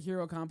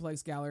Hero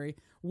Complex Gallery.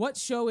 What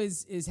show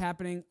is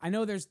happening? I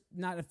know there's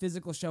not a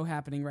physical show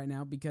happening right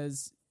now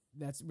because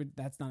that's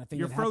not a thing.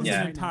 You're that frozen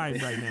happens in time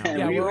right now.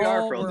 Yeah, we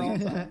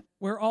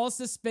we're all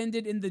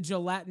suspended in the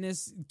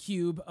gelatinous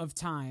cube of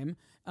time.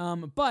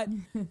 But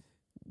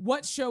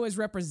what show is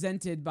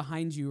represented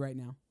behind you right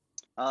now?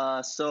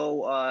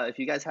 So if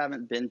you guys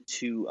haven't been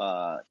to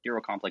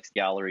Hero Complex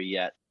Gallery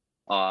yet,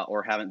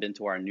 or haven't been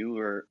to our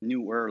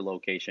newer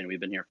location, we've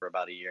been here for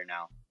about a year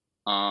now.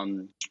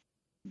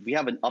 We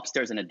have an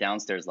upstairs and a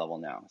downstairs level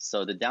now.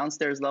 So the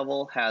downstairs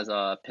level has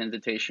a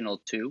Pinvitational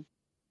 2.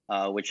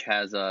 Which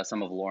has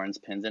some of Lauren's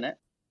pins in it.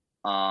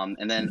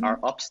 And then our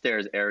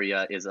upstairs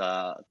area is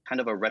kind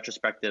of a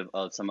retrospective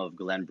of some of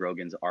Glenn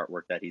Brogan's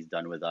artwork that he's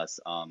done with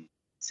us,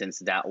 since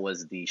that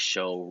was the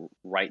show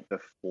right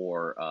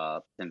before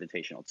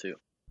Invitational 2.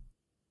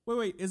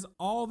 Wait, is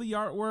all the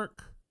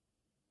artwork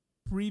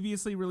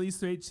previously released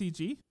through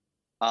HCG?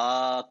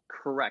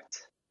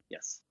 Correct.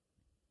 Yes.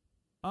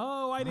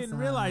 Oh, I didn't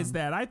realize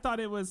that. I thought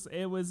it was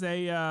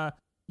a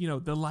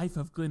the life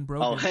of Glenn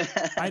Brogan.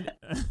 Oh.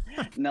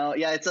 No,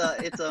 yeah,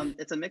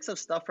 it's a mix of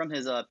stuff from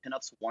his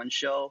Pinups 1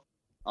 show,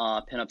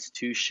 Pinups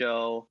 2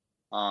 show,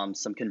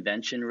 some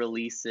convention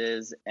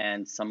releases,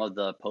 and some of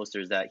the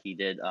posters that he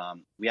did.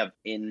 We have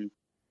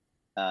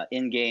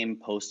in-game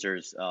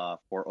posters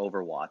for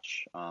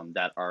Overwatch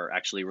that are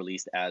actually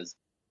released as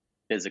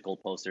physical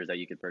posters that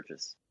you could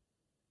purchase.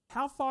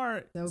 How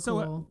far?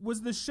 So cool.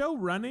 Was the show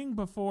running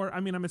before? I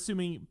mean, I'm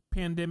assuming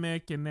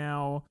pandemic and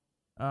now.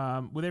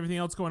 With everything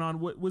else going on,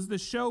 was the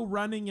show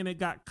running and it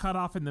got cut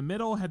off in the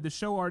middle? Had the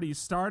show already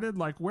started?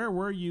 Like, where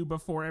were you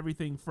before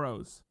everything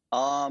froze?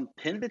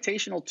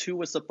 Pinvitational 2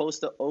 was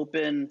supposed to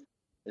open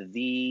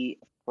the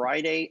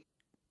Friday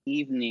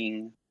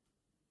evening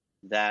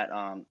that,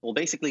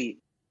 basically,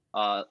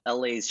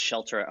 LA's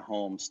Shelter at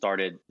Home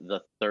started the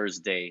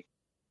Thursday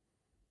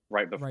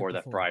right before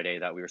that Friday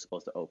that we were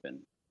supposed to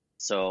open.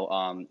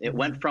 So it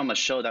went from a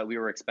show that we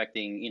were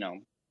expecting,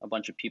 a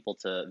bunch of people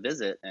to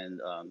visit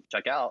and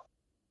check out.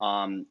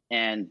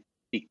 And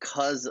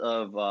because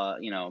of,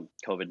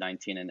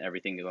 COVID-19 and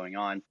everything going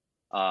on,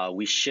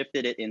 we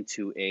shifted it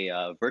into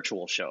a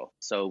virtual show.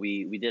 So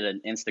we did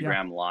an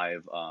Instagram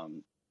live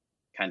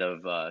kind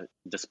of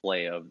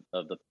display of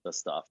the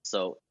stuff.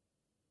 So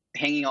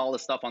hanging all the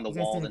stuff on the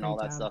walls and all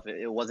that stuff,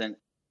 it wasn't,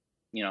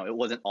 it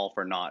wasn't all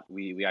for naught.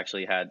 We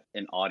actually had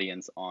an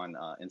audience on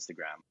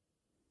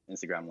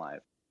Instagram live.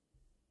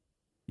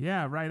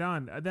 Yeah, right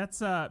on.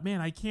 That's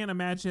man, I can't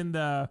imagine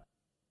I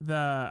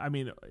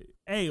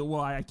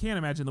can't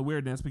imagine the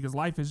weirdness because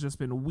life has just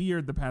been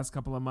weird the past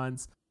couple of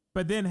months.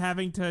 But then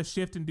having to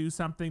shift and do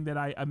something that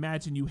I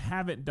imagine you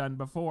haven't done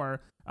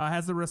before,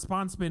 has the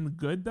response been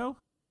good though?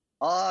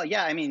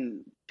 Yeah, I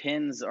mean,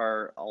 pins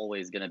are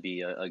always going to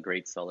be a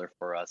great seller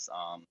for us.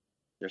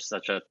 There's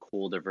such a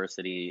cool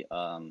diversity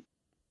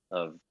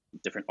of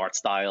different art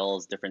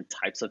styles, different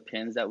types of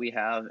pins that we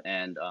have,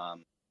 and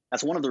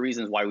that's one of the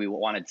reasons why we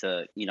wanted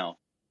to,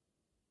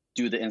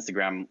 do the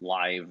Instagram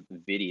live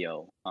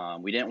video.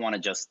 We didn't want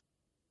to just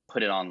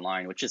put it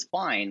online, which is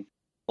fine,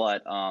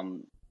 but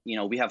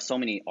we have so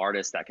many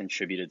artists that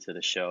contributed to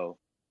the show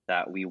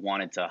that we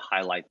wanted to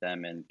highlight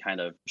them and kind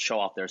of show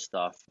off their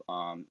stuff.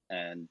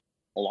 And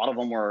a lot of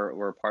them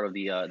were part of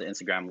the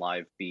Instagram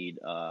live feed,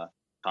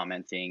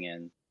 commenting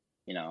and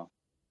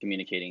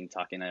communicating,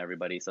 talking to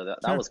everybody. So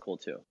that was cool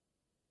too.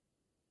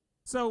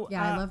 So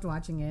yeah, I loved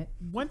watching it.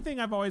 One thing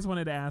I've always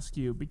wanted to ask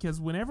you,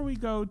 because whenever we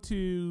go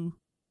to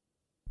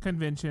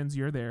conventions,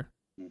 you're there.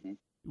 Mm-hmm.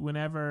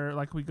 Whenever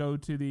we go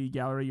to the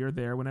gallery, you're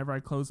there. Whenever I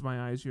close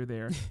my eyes, you're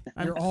there.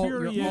 You're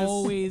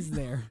always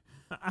there.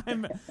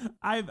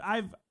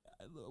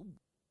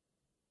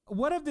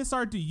 What of this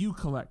art do you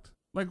collect?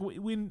 Like,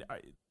 when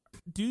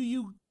do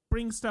you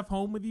bring stuff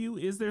home with you?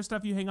 Is there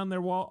stuff you hang on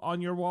their wall on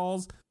your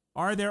walls?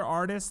 Are there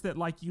artists that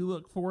like you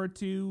look forward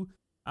to?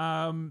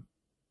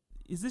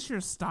 Is this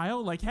your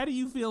style? Like, how do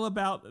you feel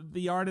about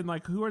the art, and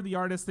like, who are the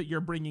artists that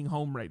you're bringing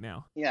home right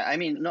now? Yeah, I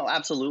mean, no,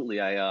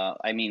 absolutely.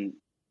 I mean,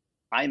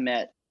 I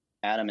met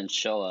Adam and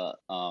Showa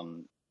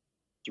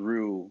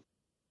through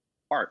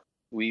art.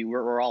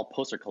 We're all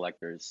poster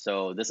collectors,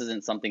 so this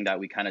isn't something that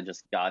we kind of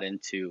just got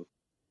into,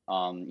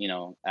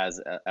 as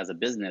a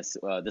business.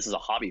 This is a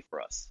hobby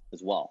for us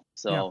as well.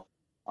 So,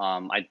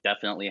 I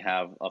definitely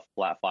have a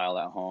flat file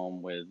at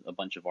home with a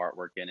bunch of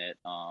artwork in it.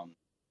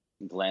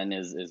 Glenn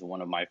is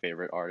one of my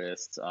favorite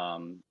artists.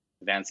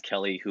 Vance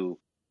Kelly, who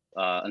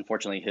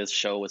unfortunately his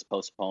show was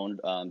postponed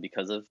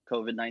because of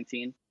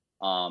COVID-19.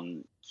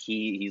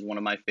 He's one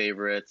of my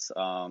favorites.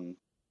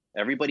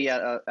 Everybody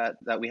at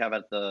that we have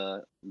at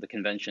the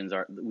conventions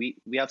we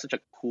have such a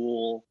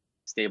cool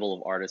stable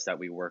of artists that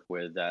we work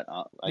with that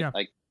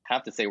I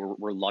have to say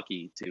we're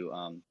lucky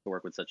to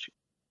work with such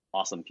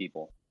awesome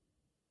people.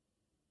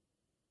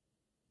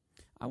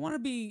 I want to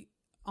be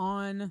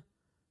on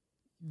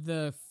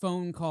the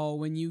phone call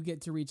when you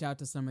get to reach out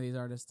to some of these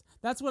artists.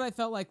 That's what I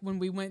felt like when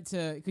we went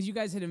to, because you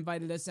guys had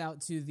invited us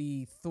out to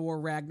the Thor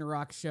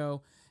Ragnarok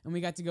show, and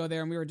we got to go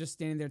there, and we were just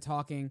standing there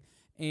talking,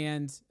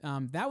 and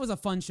that was a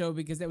fun show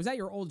because it was at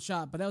your old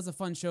shop, but that was a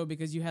fun show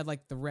because you had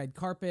like the red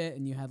carpet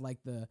and you had like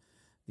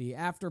the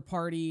after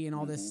party and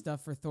all this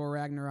stuff for Thor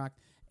Ragnarok.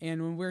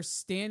 And when we're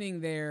standing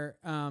there,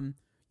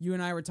 you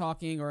and I were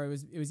talking, or it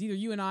was either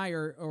you and I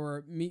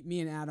or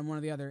me and Adam, one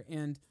or the other,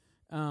 and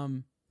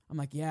I'm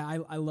like, yeah,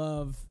 I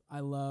love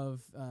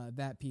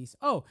that piece.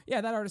 Oh,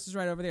 yeah, that artist is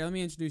right over there. Let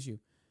me introduce you.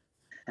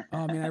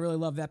 Oh man, I really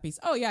love that piece.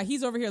 Oh yeah,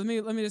 he's over here.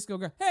 Let me just go.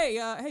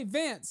 Hey,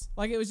 Vance.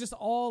 Like, it was just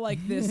all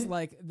like this,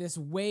 like this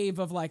wave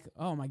of like,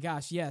 oh my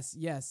gosh, yes.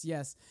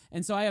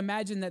 And so I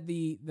imagine that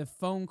the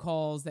phone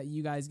calls that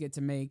you guys get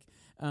to make,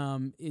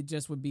 it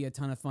just would be a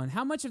ton of fun.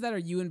 How much of that are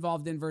you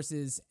involved in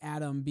versus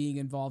Adam being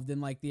involved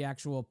in like the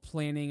actual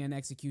planning and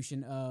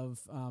execution of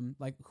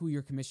like who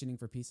you're commissioning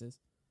for pieces?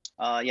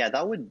 Yeah,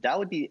 that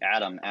would be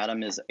Adam.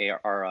 Adam is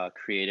our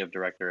creative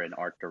director and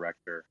art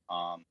director.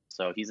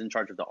 So he's in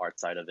charge of the art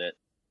side of it.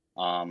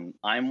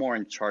 I'm more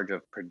in charge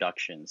of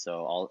production.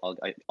 So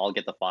I'll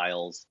get the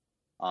files.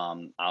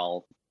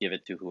 I'll give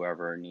it to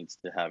whoever needs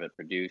to have it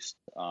produced.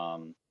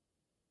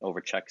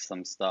 Overcheck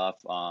some stuff.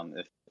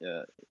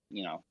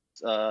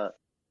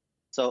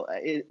 So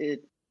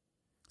it.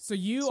 So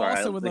you Sorry,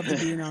 also would love to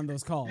be in on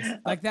those calls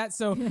like that.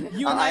 So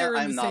you and I are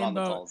in the same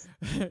boat.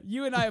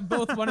 You and I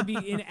both want to be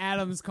in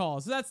Adam's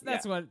calls. So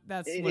that's what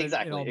exactly,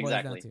 it all boils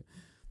exactly. down to.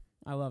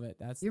 I love it.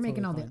 You're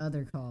making all the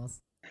other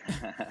calls.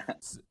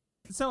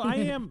 So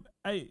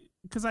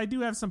because I do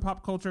have some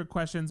pop culture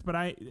questions, but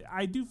I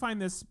do find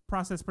this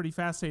process pretty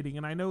fascinating,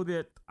 and I know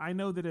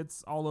that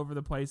it's all over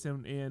the place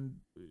and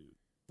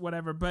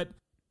whatever. But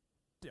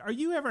are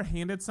you ever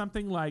handed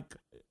something like,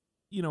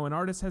 an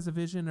artist has a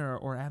vision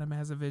or Adam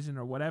has a vision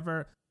or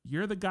whatever?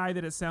 You're the guy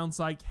that it sounds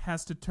like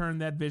has to turn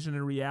that vision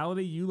into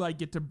reality. You like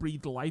get to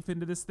breathe life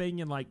into this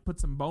thing and like put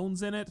some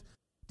bones in it.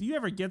 Do you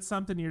ever get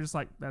something and you're just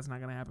like, that's not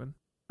going to happen?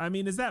 I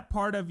mean, is that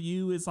part of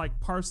you is like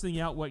parsing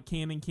out what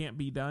can and can't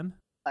be done?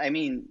 I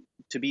mean,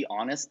 to be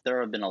honest,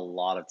 there have been a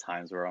lot of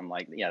times where I'm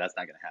like, yeah, that's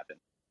not going to happen.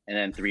 And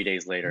then 3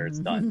 days later, it's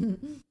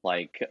done.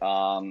 Like,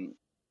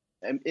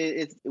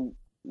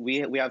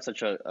 we have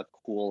such a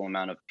cool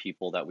amount of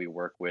people that we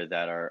work with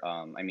that are,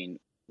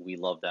 we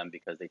love them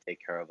because they take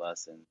care of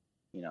us. And,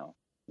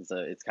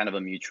 it's kind of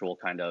a mutual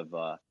kind of,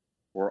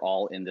 we're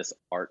all in this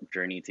art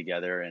journey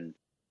together. And,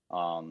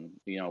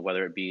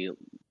 whether it be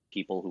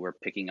people who are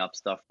picking up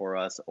stuff for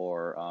us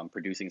or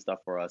producing stuff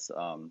for us,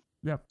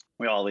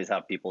 we always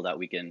have people that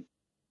we can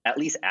at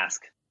least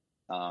ask,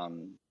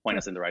 point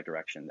us in the right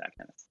direction, that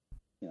kind of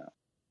stuff,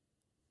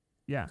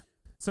 Yeah.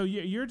 So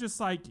you're just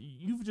like,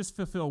 you've just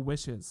fulfilled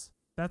wishes.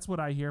 That's what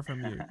I hear from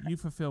you. You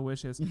fulfill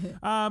wishes.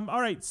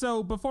 All right.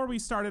 So before we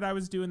started, I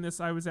was doing this.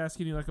 I was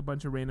asking you like a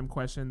bunch of random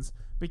questions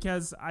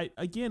because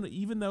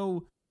even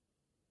though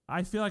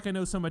I feel like I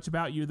know so much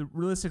about you,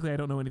 realistically, I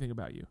don't know anything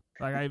about you.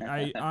 Like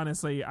I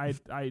honestly, I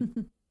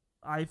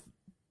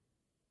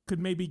could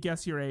maybe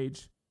guess your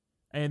age,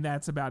 and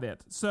that's about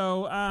it.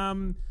 So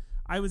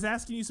I was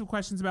asking you some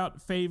questions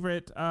about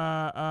favorite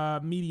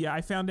media.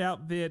 I found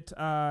out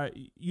that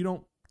you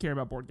don't care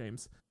about board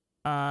games.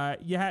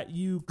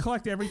 You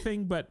collect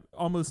everything, but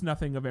almost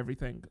nothing of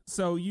everything.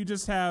 So you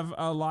just have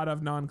a lot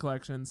of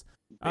non-collections.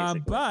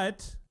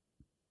 But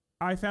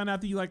I found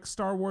out that you like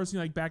Star Wars and you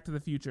like Back to the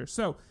Future.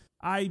 So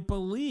I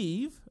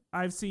believe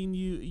I've seen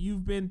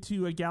you've been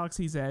to a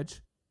Galaxy's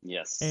Edge.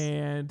 Yes.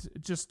 And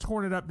just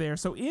torn it up there.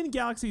 So in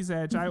Galaxy's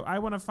Edge, I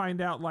want to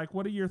find out, like,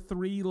 what are your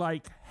three,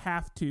 like,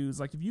 have-tos?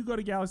 Like, if you go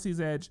to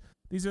Galaxy's Edge,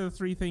 these are the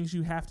three things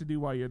you have to do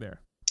while you're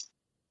there.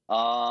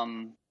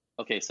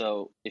 Okay,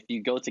 so if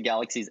you go to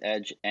Galaxy's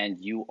Edge and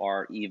you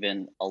are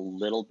even a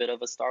little bit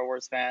of a Star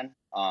Wars fan,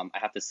 I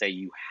have to say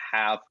you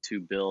have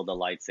to build a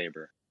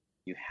lightsaber.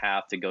 You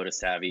have to go to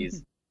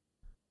Savvy's,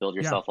 build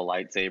yourself a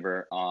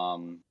lightsaber.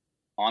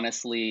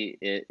 Honestly,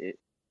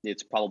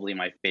 it's probably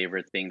my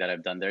favorite thing that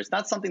I've done there. It's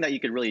not something that you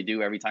could really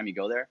do every time you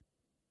go there,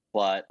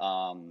 but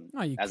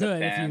you as could a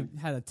fan, if you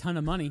had a ton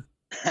of money.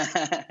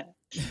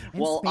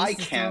 well, I space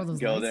to store all can't those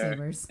go there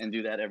lightsabers. and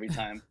do that every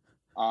time.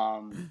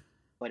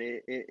 But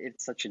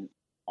it's such an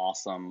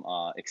awesome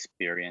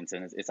experience,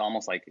 and it's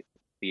almost like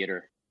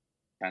theater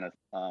kind of.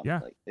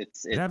 Like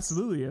it's it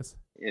absolutely is.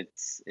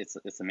 It's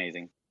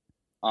amazing.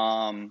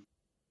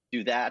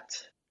 Do that.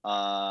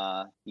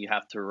 You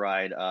have to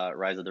ride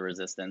Rise of the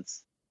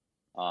Resistance.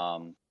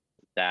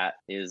 That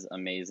is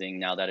amazing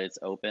now that it's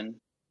open.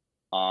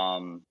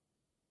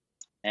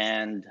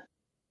 And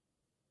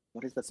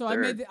what is the So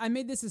third? I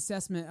made this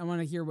assessment. I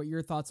want to hear what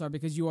your thoughts are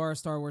because you are a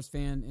Star Wars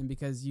fan and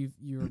because you've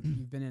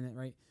been in it,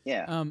 right?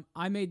 Yeah.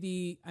 I made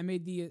the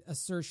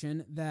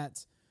assertion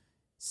that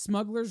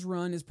Smuggler's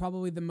Run is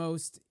probably the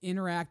most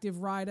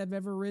interactive ride I've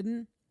ever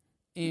ridden,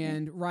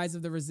 and Rise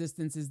of the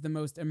Resistance is the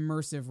most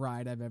immersive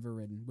ride I've ever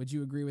ridden. Would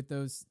you agree with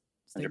those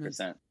statements?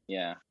 100%.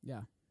 Yeah.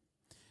 Yeah.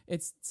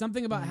 It's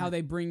something about how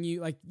they bring you,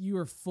 like, you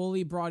are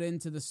fully brought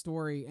into the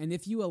story, and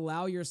if you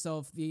allow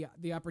yourself the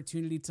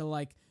opportunity to,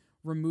 like,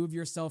 remove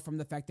yourself from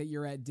the fact that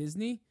you're at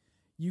Disney,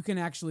 you can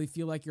actually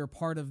feel like you're a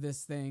part of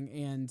this thing,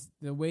 and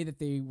the way that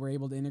they were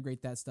able to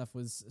integrate that stuff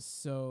was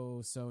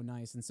so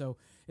nice. And so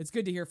it's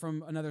good to hear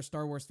from another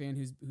Star Wars fan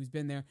who's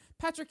been there.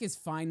 Patrick is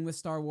fine with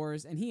Star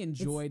Wars and he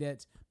enjoyed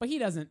it, but he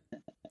doesn't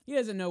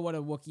know what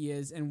a Wookiee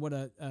is and what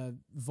a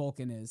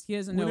Vulcan is. He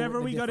doesn't know. Whenever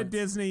the we go to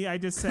difference. Disney, I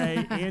just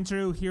say,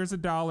 Andrew, here's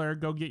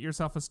 $1. Go get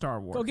yourself a Star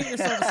Wars. Go get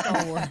yourself a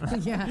Star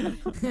Wars. Yeah.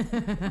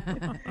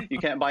 You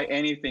can't buy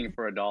anything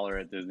for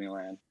 $1 at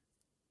Disneyland.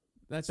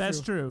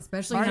 That's true.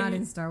 Especially not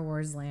in Star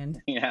Wars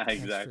land. Yeah,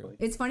 exactly.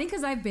 It's funny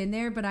because I've been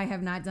there, but I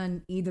have not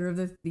done either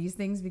of these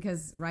things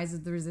because Rise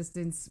of the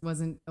Resistance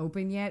wasn't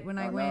open yet when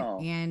I went,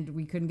 no. and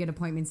we couldn't get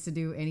appointments to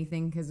do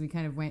anything because we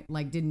kind of went,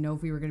 like, didn't know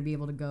if we were going to be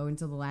able to go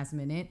until the last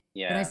minute.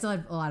 Yeah. But I still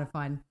had a lot of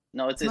fun.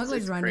 No, it's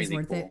Smuggler's Run is crazy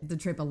worth cool. it, the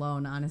trip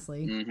alone,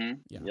 honestly. Mm-hmm.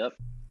 Yeah. Yep.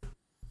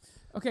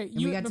 Okay,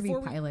 And we got to be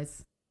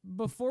pilots.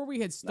 Before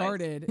we had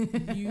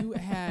started, you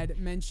had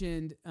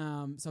mentioned.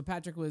 So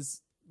Patrick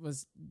was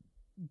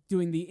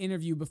doing the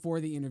interview before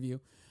the interview,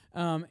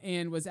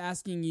 and was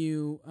asking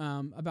you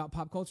about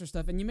pop culture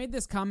stuff. And you made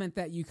this comment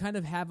that you kind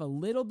of have a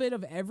little bit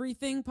of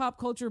everything pop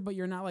culture, but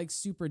you're not like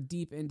super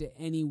deep into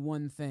any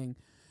one thing.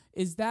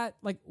 Is that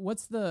like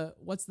what's the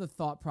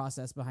thought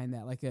process behind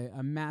that? Like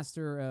a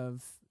master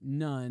of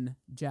none,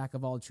 jack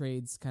of all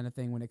trades kind of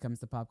thing when it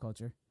comes to pop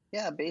culture?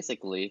 Yeah,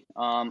 basically.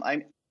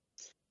 I'm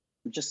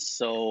just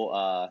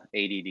so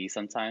ADD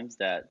sometimes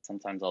that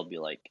sometimes I'll be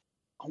like,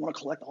 I want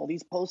to collect all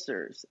these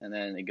posters, and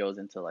then it goes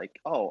into like,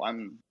 oh,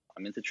 I'm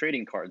into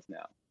trading cards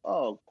now.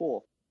 Oh,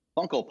 cool.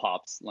 Funko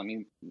Pops. Let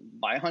me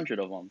buy 100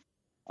 of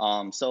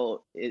them.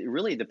 So it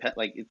really depends.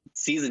 Like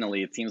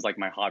seasonally, it seems like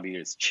my hobby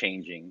is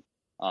changing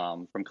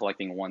from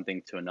collecting one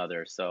thing to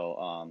another.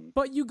 So,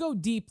 But you go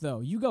deep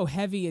though. You go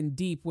heavy and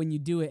deep when you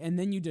do it, and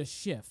then you just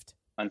shift.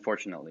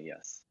 unfortunately,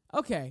 yes.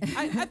 Okay,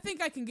 I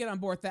think I can get on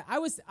board with that. I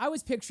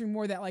was picturing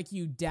more that like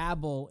you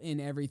dabble in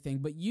everything,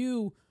 but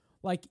you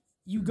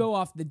go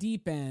off the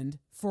deep end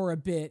for a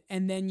bit,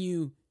 and then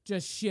you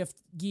just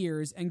shift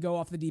gears and go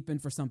off the deep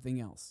end for something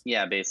else.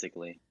 Yeah,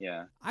 basically.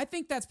 Yeah. I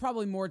think that's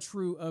probably more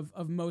true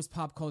of most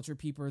pop culture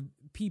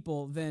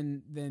people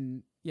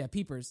than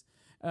peepers.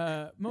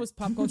 Most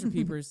pop culture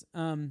peepers.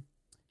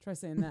 Try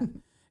saying that.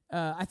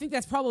 I think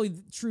that's probably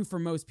true for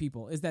most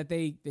people, is that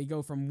they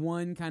go from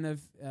one kind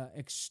of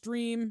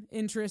extreme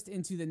interest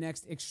into the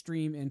next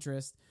extreme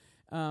interest.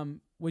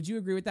 Would you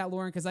agree with that,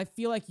 Lauren? Because I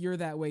feel like you're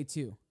that way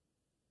too.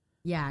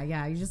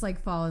 Yeah. You just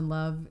like fall in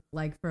love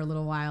like for a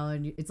little while,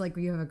 and it's like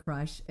you have a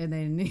crush, and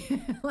then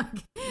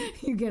like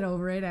you get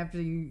over it after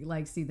you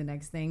like see the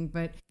next thing.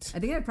 But I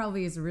think that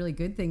probably is a really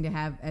good thing to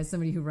have as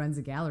somebody who runs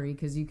a gallery,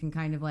 because you can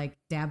kind of like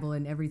dabble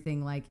in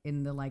everything, like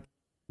in the like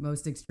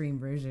most extreme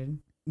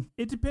version.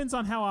 It depends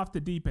on how off the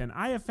deep end.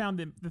 I have found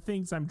that the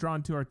things I'm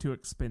drawn to are too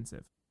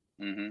expensive.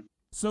 Mm-hmm.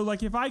 So,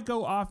 like, if I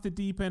go off the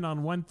deep end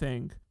on one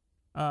thing,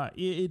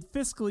 it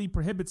fiscally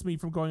prohibits me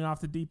from going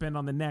off the deep end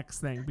on the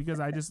next thing,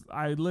 because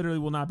I literally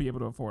will not be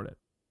able to afford it.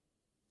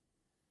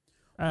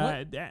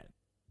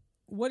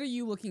 What are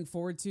you looking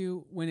forward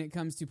to when it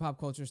comes to pop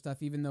culture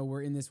stuff, even though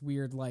we're in this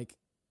weird like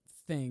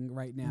thing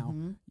right now?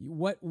 Mm-hmm.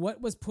 What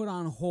was put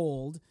on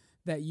hold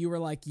that you were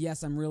like,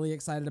 yes, I'm really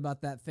excited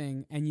about that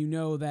thing, and you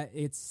know that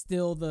it's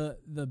still the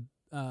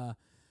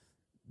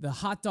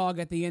hot dog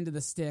at the end of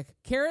the stick,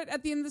 carrot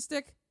at the end of the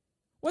stick?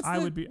 I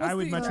would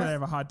much rather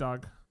have a hot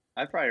dog.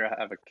 I'd probably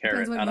have a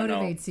carrot. Depends what I don't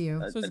motivates know.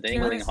 you. A, So a it's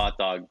dangling carrots? hot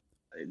dog.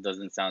 It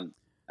doesn't sound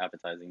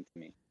appetizing to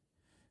me.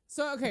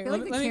 So okay, I feel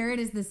like the carrot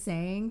is the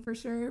saying for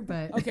sure,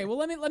 but Okay, well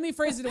let me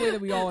phrase it a way that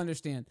we all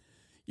understand.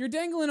 You're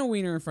dangling a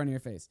wiener in front of your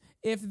face.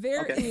 If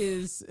there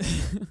is,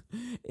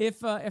 if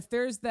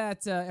there's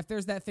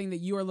that thing that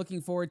you are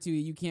looking forward to,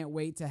 you can't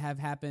wait to have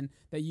happen,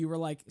 that you were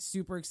like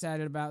super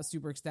excited about,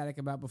 super ecstatic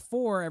about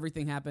before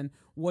everything happened.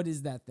 What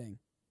is that thing?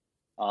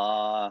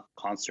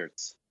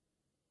 Concerts.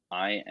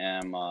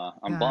 I'm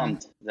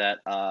bummed that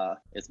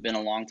it's been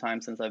a long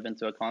time since I've been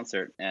to a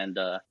concert, and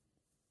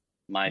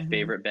My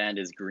favorite band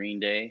is Green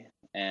Day,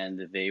 and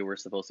they were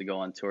supposed to go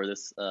on tour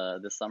this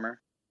summer,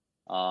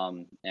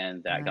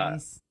 and that got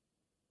Nice.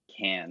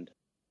 canned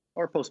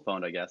or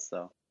postponed, I guess.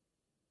 So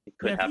it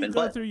could Yeah, if happen. you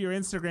go But through your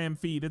Instagram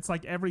feed, it's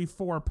like every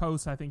 4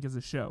 posts I think is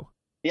a show.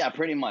 yeah,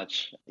 pretty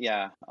much.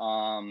 Yeah.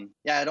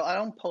 Yeah, I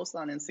don't post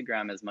on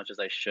Instagram as much as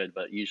I should,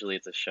 but usually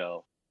it's a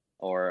show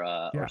or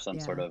Yeah. some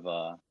Yeah. sort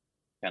of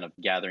kind of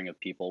gathering of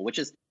people,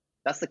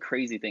 that's the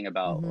crazy thing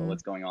about Mhm.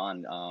 what's going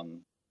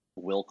on.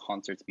 Will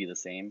concerts be the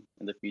same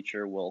in the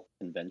future? Will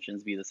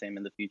conventions be the same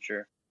in the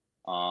future?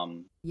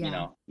 You Yeah.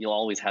 know, you'll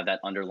always have that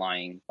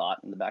underlying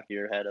thought in the back of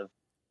your head of,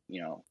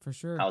 For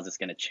sure. how is this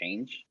going to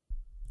change?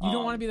 You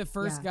don't want to be the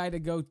first Yeah. guy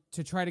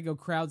to try to go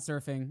crowd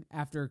surfing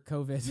after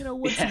COVID. You know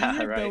what's Yeah,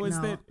 weird though right. is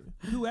No. that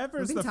We've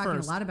whoever's been the talking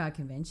first. a lot about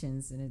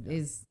conventions, and it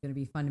is going to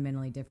be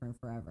fundamentally different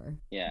forever.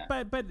 Yeah.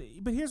 But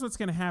here's what's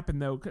going to happen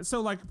though.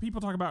 So like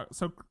people talk about,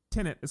 so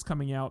Tenet is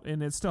coming out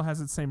and it still has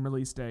its same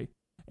release day,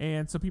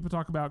 and so people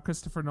talk about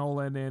Christopher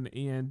Nolan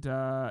and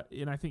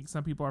I think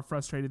some people are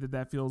frustrated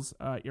that feels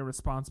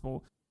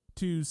irresponsible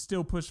to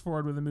still push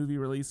forward with a movie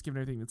release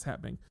given everything that's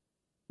happening.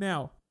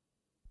 Now,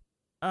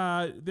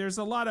 there's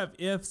a lot of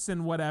ifs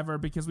and whatever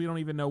because we don't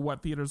even know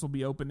what theaters will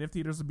be open, if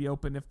theaters will be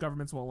open, if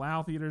governments will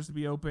allow theaters to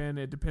be open.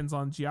 It depends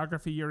on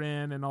geography you're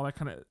in and all that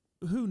kind of.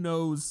 Who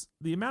knows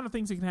the amount of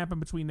things that can happen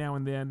between now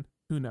and then?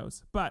 Who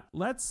knows? But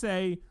let's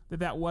say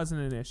that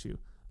wasn't an issue.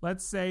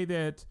 Let's say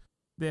that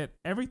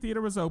every theater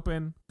was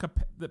open,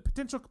 the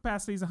potential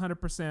capacity is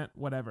 100%,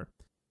 whatever.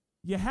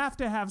 You have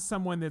to have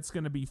someone that's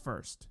going to be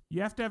first.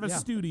 You have to have a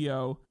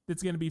studio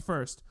that's going to be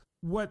first.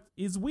 What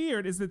is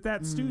weird is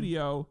that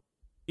studio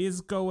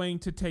is going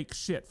to take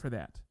shit for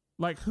that.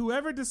 Like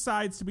whoever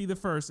decides to be the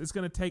first is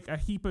going to take a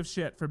heap of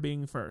shit for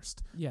being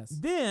first. Yes.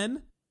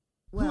 Then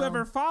Well-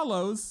 whoever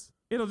follows,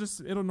 it'll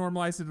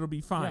normalize it. It'll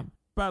be fine. Yeah.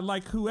 But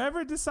like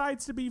whoever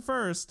decides to be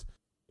first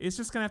is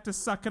just going to have to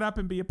suck it up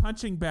and be a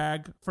punching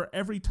bag for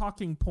every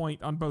talking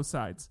point on both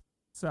sides.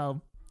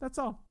 So that's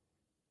all.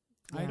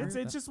 I agree It's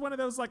with that. just one of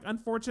those like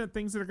unfortunate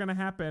things that are going to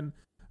happen.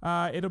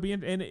 It'll be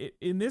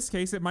in this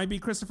case, it might be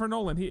Christopher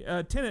Nolan.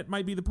 Tenet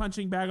might be the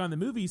punching bag on the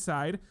movie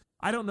side.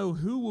 I don't know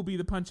who will be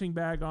the punching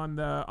bag on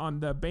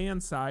the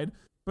band side,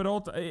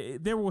 but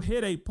there will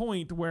hit a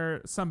point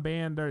where some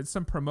band or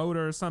some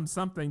promoter or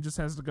something just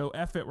has to go,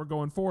 F it, we're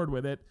going forward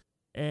with it,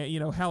 and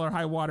hell or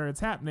high water, it's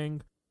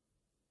happening,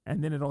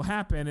 and then it'll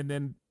happen, and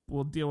then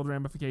we'll deal with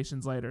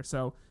ramifications later.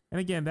 So, and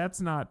again, it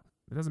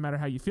doesn't matter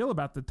how you feel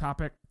about the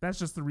topic. That's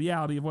just the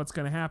reality of what's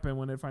going to happen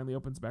when it finally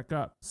opens back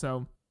up.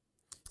 So,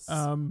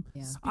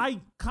 Yeah.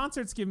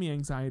 concerts give me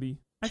anxiety.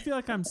 I feel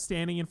like I'm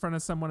standing in front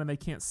of someone and they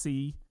can't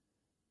see.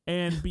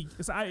 And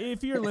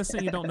if you're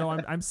listening, you don't know,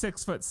 I'm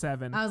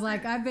 6'7", I was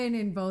like, I've been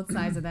in both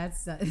sides of that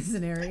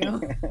scenario.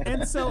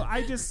 and so I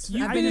You've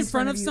I've been in in front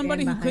front of of you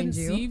somebody and who couldn't behind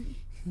you. see.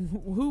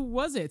 Who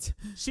was it?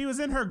 She was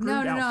in her Groot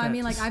No. outfit. I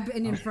mean, like I've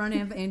been in front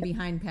of and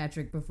behind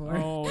Patrick before.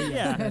 Oh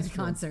yeah. at a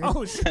concert.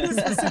 Oh, she was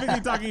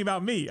specifically talking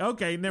about me.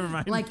 Okay, never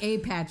mind. Like a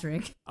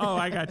Patrick. Oh,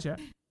 I gotcha.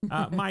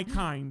 My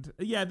kind.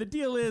 Yeah, the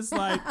deal is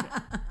like,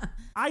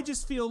 I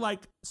just feel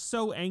like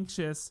so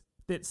anxious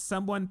that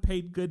someone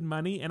paid good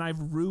money and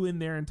I've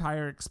ruined their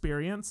entire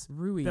experience.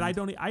 Ruined. That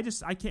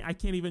I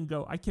can't even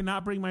go. I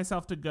cannot bring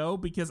myself to go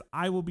because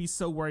I will be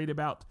so worried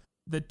about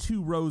the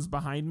 2 rows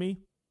behind me.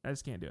 I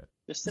just can't do it.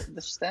 Just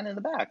stand in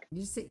the back.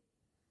 You just see,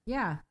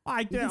 yeah.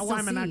 I'm can not still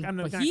I'm not see. going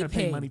But to he pay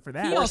paid. money for He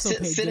that. Or also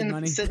paid good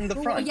money. sit in the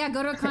Well, front. yeah,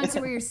 go to a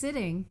concert where you're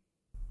sitting.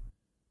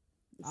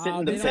 Sit in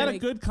the they Is don't that a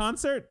make- good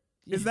concert?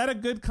 Is that a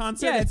good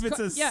concert Yeah, if it's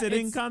it's a yeah,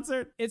 sitting it's-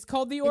 concert? It's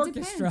called the It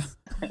orchestra.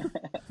 depends.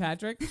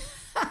 Patrick.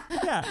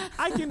 Yeah,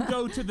 I can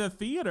go to the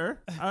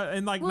theater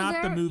and like Well,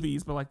 not the there-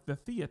 movies, but like the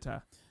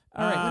theater.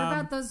 All right, What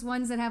about those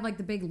ones that have like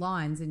the big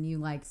lawns and you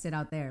like sit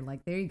out there?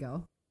 Like, there you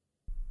go.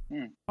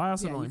 I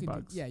also Yeah, don't you like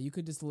could, bugs. you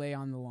could just lay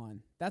on the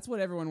lawn. That's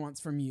what everyone wants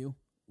from you,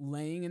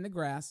 laying in the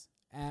grass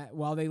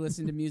while they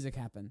listen to music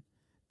happen.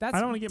 That's I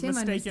don't want to get Tim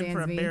mistaken for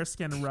a understands me.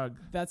 bearskin rug.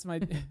 That's my.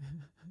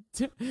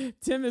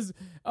 Tim is.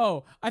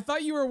 Oh, I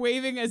thought you were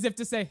waving as if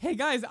to say, "Hey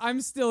guys,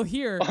 I'm still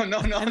here." Oh no!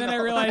 And then I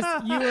realized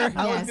you were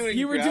I was Yes. doing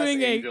you were grass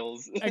doing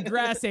angels. a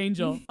grass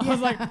angel. I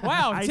was like,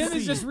 "Wow, I Tim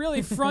is see. just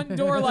really front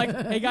door like,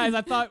 hey guys,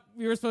 I thought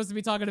we were supposed to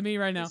be talking to me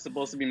right now." It's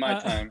supposed to be my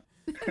time.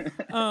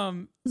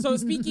 So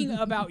speaking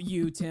about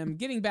you, Tim,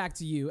 getting back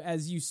to you,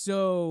 as you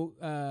so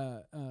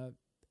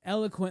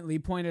eloquently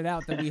pointed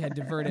out that we had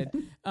diverted.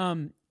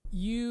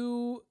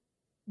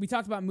 We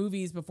talked about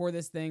movies before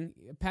this thing.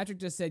 Patrick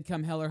just said,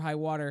 "Come hell or high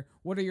water."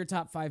 What are your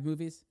top 5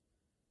 movies?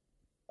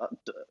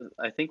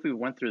 I think we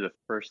went through the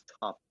first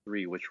top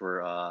 3, which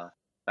were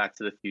Back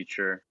to the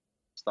Future,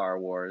 Star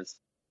Wars,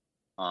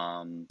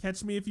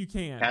 Catch Me If You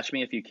Can. Catch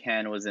Me If You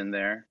Can was in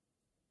there.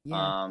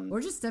 Yeah.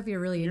 Or just stuff you're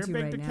really You're a into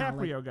big right now.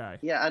 DiCaprio Like, guy.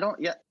 Yeah, I don't.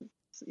 Yeah,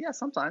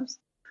 sometimes.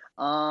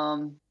 I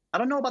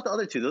don't know about the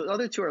other 2. The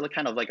other 2 are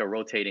kind of like a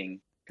rotating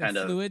kind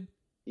The of. fluid.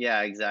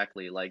 Yeah,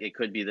 exactly. Like it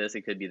could be this,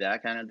 it could be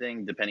that kind of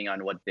thing, depending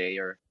on what day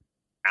or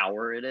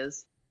hour it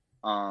is.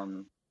 But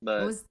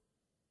what was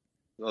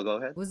well, go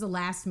ahead. what was the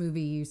last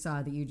movie you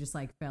saw that you just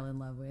like fell in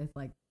love with?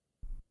 Like,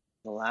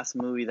 The last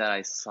movie that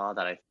I saw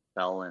that I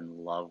fell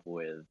in love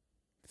with.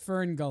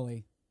 Fern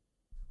Gully.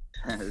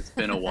 It's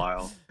been a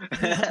while.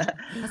 I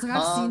was like,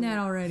 I've seen that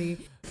already.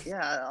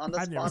 Yeah, on the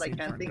I've never spot, I seen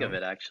can't Fern think of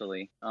Gully. it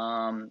actually.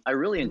 I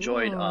really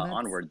enjoyed Ooh, that's-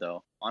 Onward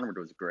though. Onward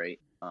was great.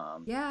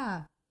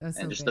 Yeah. That was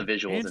And so just good. the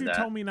visuals in Andrew that.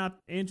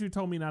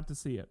 told me not to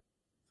see it.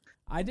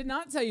 I did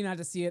not tell you not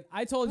to see it.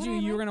 I told you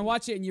you were going to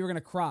watch it and you were going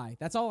to cry.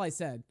 That's all I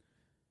said.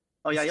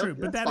 Oh yeah, It's you'll- true,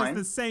 but that's that is fine.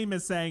 the same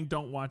as saying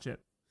don't watch it.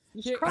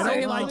 Just Here- cry. I So,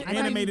 don't like, like I thought you-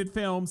 animated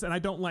films, and I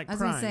don't like I was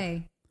crying. gonna say,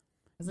 I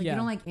was like, Yeah. you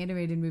don't like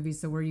animated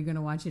movies, so were you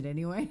gonna watch it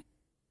anyway?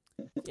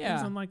 It's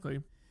Yeah.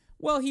 unlikely.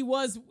 Well, he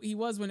was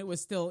when it was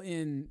still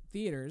in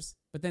theaters,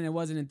 but then it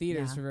wasn't in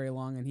theaters Yeah. for very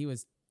long and he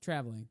was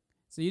traveling.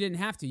 So you didn't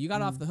have to. You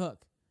got off the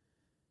hook.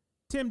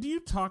 Tim, do you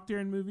talk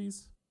during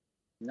movies?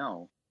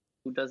 No,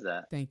 who does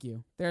that? Thank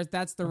you.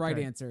 That's the right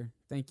Okay. answer.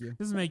 Thank you.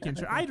 Just making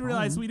sure. I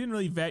realized we didn't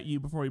really vet you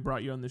before we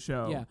brought you on the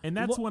show. Yeah. And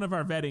that's one of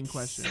our vetting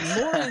questions.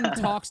 Lauren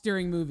talks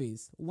during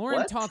movies. Lauren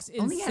What? talks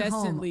Only at home.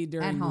 incessantly At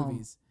during home.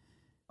 movies.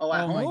 Oh,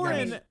 at Oh my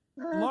home. gosh.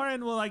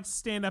 Lauren will like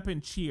stand up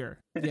and cheer.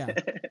 Yeah.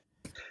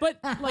 But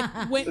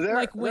like when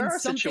There when are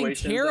something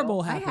situations,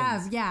 terrible though. I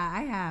happens. have, yeah,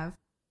 I have.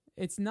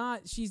 It's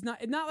not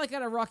not like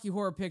at a Rocky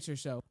Horror Picture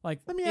Show. Like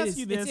Let me it ask is-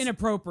 you this. It's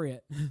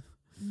inappropriate.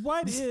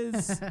 What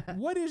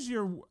is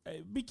your,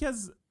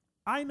 because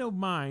I know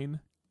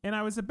mine, and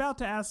I was about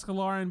to ask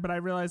Lauren, but I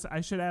realized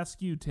I should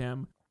ask you,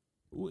 Tim.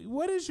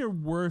 What is your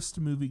worst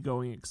movie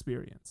going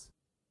experience?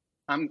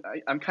 I'm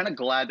kind of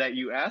glad that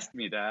you asked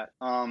me that.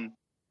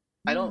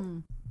 I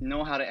don't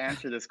know how to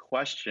answer this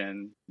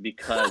question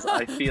because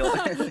I feel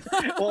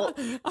well.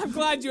 I'm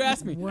glad you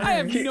asked me. I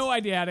have no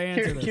idea how to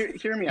answer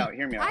this. Hear me out.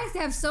 Hear me I out.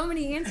 have so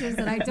many answers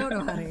that I don't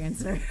know how to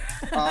answer.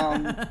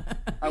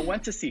 I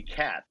went to see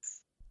Cats.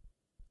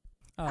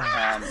 Oh.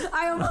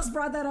 I almost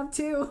brought that up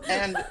too.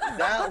 And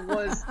that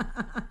was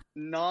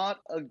not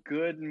a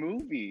good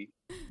movie,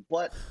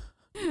 but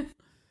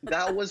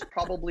that was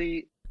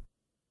probably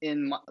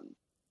in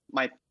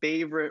my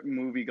favorite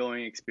movie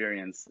going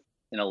experience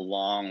in a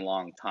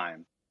long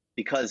time,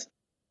 because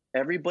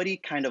everybody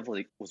kind of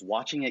like was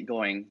watching it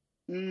going,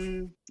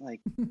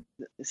 like,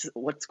 this is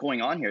what's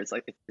going on here. It's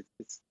like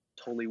it's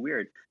totally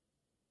weird,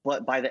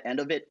 but by the end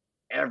of it,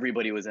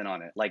 everybody was in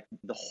on it. Like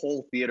the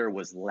whole theater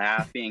was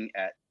laughing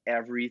at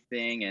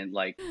everything, and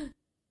like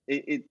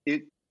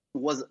it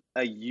was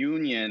a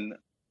union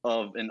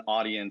of an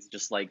audience,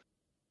 just like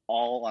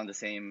all on the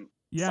same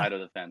side of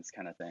the fence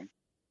kind of thing.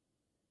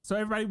 So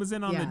everybody was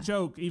in on the Yeah.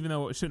 joke, even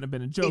though it shouldn't have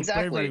been a joke.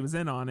 Exactly. But everybody was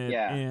in on it,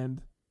 Yeah. and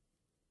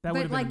that would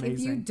But have been like, amazing.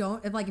 if you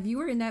don't, if you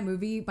were in that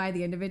movie by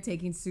the end of it,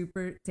 taking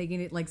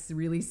it like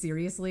really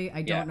seriously, I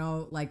Yeah. don't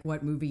know like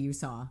what movie you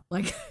saw.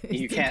 Like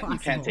You it's can't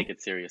impossible. take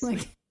it seriously.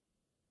 Like,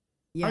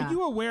 yeah. Are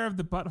you aware of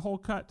the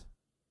butthole cut?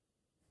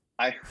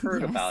 I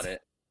heard Yes. about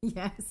it.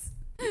 Yes.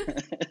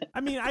 I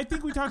mean, I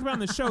think we talked about in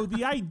the show.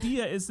 The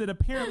idea is that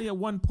apparently at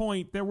one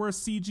point there were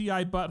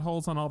CGI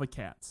buttholes on all the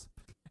cats,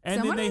 and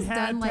Someone then they has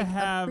had done to like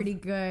have. a pretty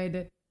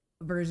good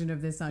version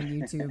of this on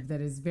YouTube that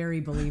is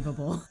very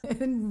believable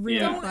and really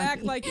Yeah. Don't funny.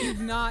 act like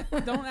you've not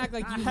not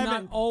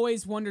haven't-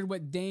 always wondered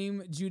what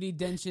Dame Judi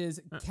Dench's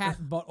cat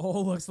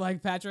butthole looks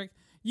like, Patrick.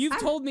 You've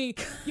told me.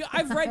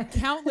 I've read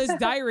countless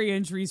diary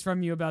entries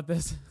from you about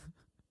this.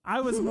 I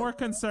was more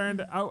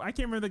concerned. Oh, I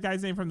can't remember the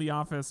guy's name from The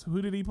Office.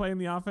 Who did he play in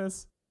The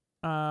Office?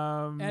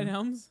 Ed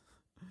Helms.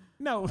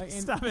 No, Like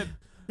in- stop it.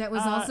 That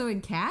was also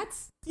in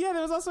Cats. Yeah,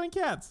 that was also in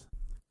Cats.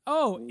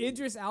 Oh,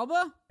 Idris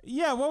Elba.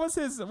 Yeah, what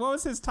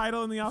was his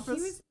title in The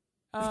Office?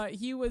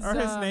 He was Or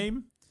his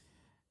name?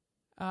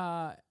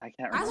 I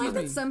can't I remember. like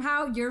that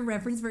somehow your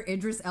reference for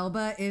Idris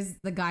Elba is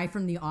the guy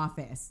from The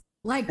Office.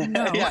 Like,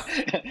 no. Yeah,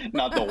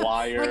 not The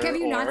Wire. Like, have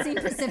you not or- seen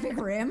Pacific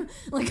Rim?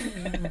 Like,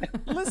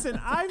 Listen,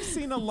 I've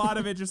seen a lot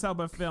of Idris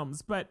Elba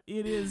films, but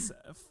it is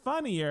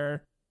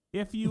funnier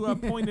if you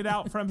point it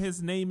out from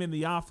his name in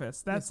The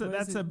Office. That's Yes,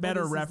 what is a it-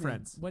 better what is his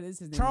reference. name? What is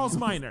his name? Charles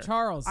Minor.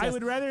 Charles. I yes.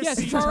 would rather Yes,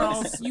 see Charles.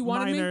 Charles You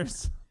wanted me?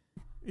 Minor's.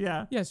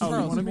 Yeah. Yes, Oh,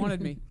 Charles. You me?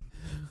 wanted me.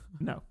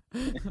 No.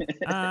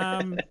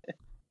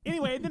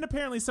 Anyway, then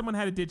apparently someone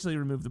had to digitally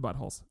remove the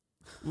buttholes.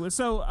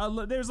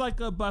 So there's like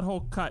a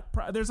butthole cut.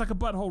 There's like a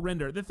butthole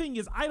render. The thing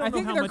is, I don't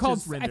know how they're much called.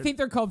 is rendered. I think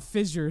they're called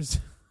fissures.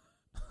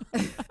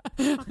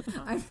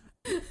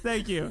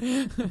 Thank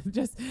you.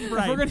 Just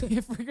Right.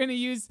 if we're gonna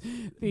use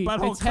the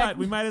Butthole the tech- cut.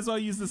 We might as well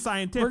use the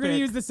scientific. We're gonna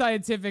use the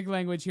scientific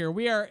language here.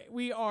 We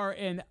are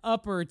an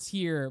upper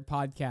tier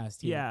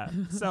podcast here. Yeah.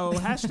 So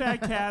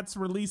hashtag cats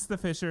release the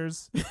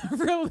fishers.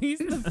 Release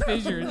the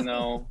fissures.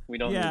 No, we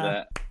don't Yeah. do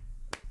that.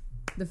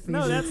 the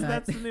No, fissure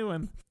that's cut. the new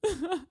one.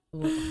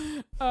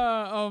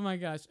 Oh my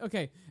gosh.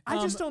 Okay.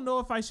 I just don't know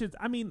if I should.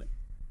 I mean,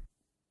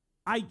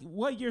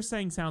 what you're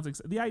saying sounds like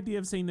the idea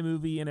of seeing the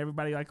movie and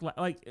everybody like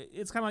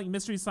it's kind of like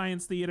Mystery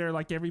Science Theater,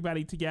 like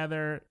everybody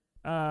together.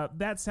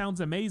 That sounds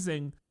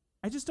amazing.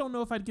 I just don't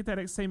know if I'd get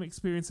that same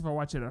experience if I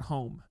watch it at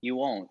home. You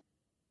won't.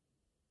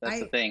 That's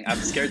the I- thing. I'm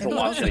scared to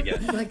watch it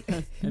again. Like,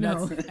 And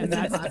no.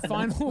 that's the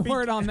final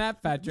word on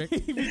that, Patrick.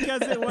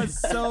 Because it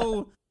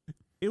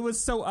was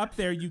so up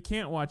there. You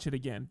can't watch it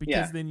again because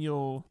Yeah. then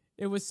you'll.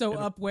 It was so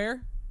up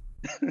where?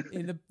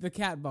 In the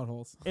cat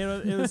buttholes.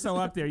 It was so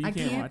up there you I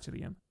can't can't- watch it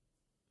again.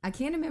 I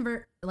can't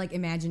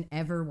imagine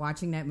ever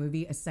watching that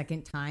movie a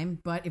second time,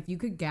 but if you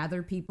could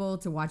gather people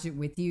to watch it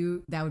with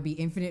you, that would be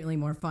infinitely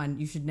more fun.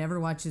 You should never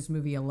watch this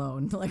movie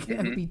alone. Like,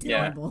 that would be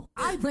Yeah. terrible.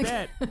 I Like-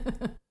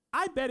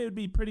 bet it would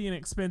be pretty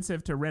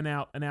inexpensive to rent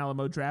out an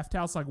Alamo Draft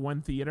House, like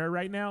one theater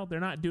right now. They're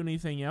not doing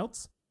anything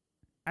else.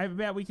 I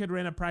bet we could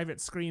rent a private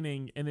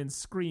screening and then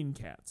screen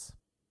Cats.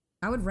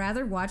 I would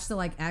rather watch the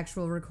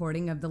actual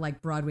recording of the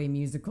Broadway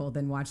musical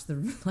than watch the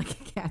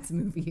Cats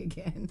movie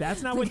again.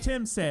 That's not what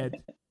Tim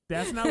said.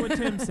 That's not what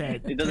Tim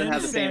said. It doesn't Tim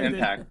have the same said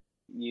that- impact.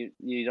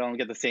 You don't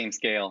get the same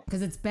scale.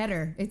 Because it's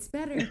better. It's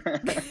better.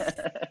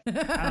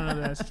 I don't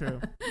know if that's true.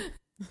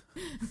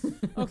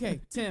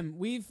 Okay, Tim,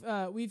 we've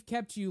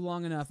kept you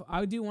long enough.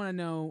 I do want to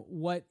know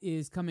what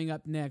is coming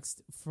up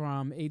next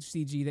from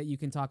HCG that you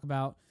can talk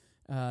about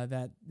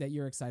that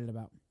you're excited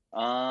about.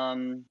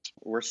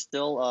 We're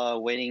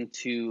still waiting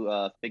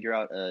to figure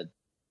out a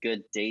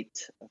good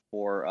date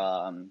for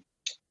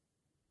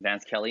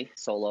Vance Kelly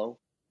solo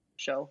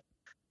show.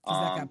 'Cause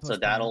that got So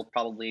postponed. that'll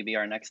probably be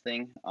our next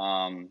thing.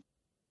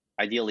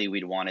 Ideally,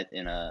 we'd want it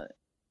in a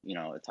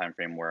time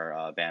frame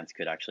where Vance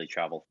could actually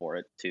travel for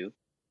it too,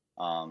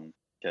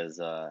 because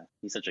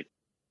he's such a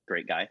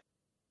great guy.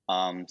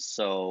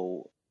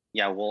 So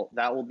yeah,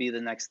 that will be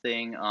the next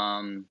thing.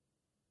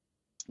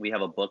 We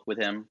have a book with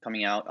him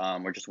coming out.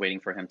 We're just waiting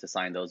for him to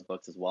sign those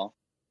books as well.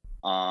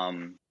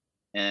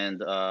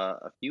 And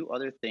a few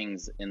other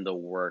things in the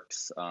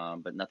works,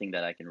 but nothing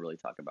that I can really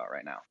talk about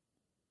right now.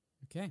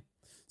 Okay,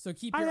 so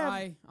keep I your have-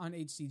 eye on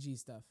HCG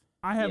stuff.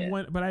 I have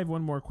Yeah. I have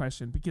one more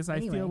question because I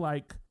Anyway. feel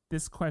like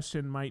this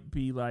question might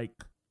be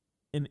like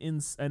an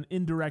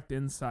indirect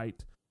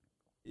insight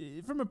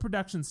from a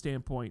production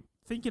standpoint.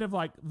 Thinking of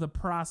like the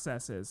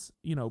processes,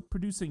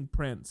 producing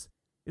prints.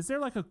 Is there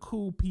like a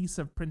cool piece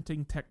of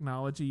printing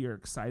technology you're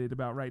excited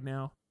about right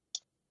now?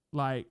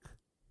 Like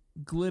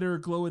glitter,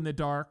 glow in the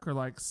dark, or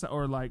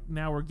like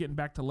now we're getting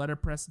back to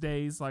letterpress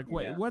days. Like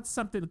Yeah. what's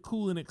something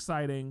cool and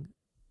exciting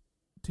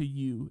to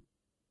you?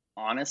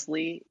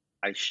 Honestly,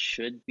 I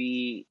should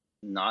be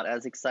not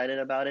as excited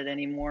about it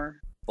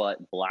anymore, but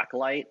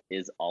blacklight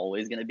is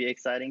always going to be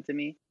exciting to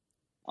me.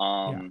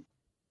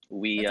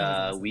 We That's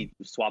always awesome. we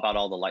swap out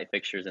all the light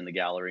fixtures in the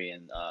gallery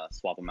and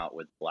swap them out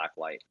with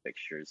blacklight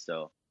fixtures,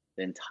 so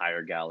the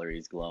entire gallery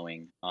is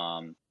glowing.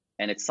 And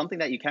it's something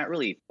that you can't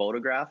really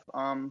photograph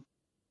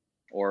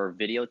or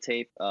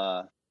videotape.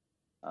 I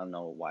don't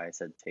know why I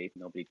said tape.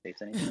 Nobody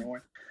tapes anything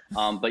anymore.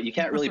 But you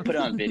can't really put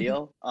it on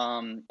video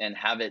and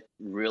have it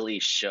really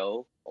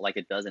show like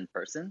it does in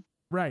person.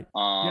 Right.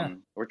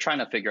 We're trying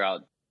to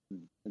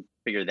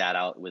figure that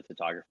out with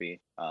photography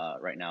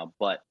right now.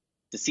 But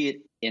to see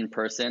it in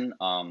person,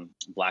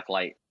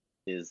 blacklight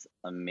is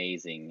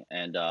amazing,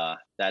 and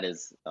that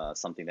is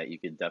something that you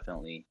could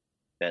definitely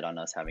bet on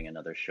us having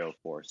another show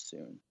for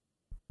soon.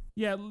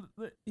 Yeah,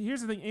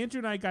 here's the thing. Andrew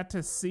and I got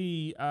to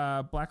see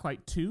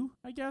Blacklight 2,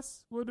 I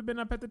guess, would have been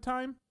up at the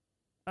time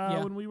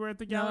Yeah. when we were at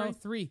the No, gallery.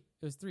 3.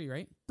 It was 3,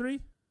 right?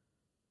 3?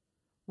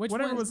 Which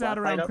Whatever one? was out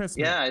around Blacklight up?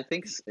 Christmas. Yeah, I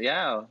think so.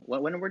 Yeah.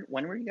 When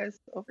were you guys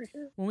over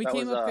here? When we That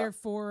came was, up there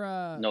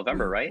for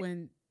November, right?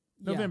 When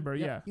November,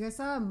 yep. yeah. You guys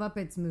saw a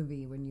Muppets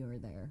movie when you were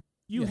there.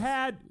 You Yes.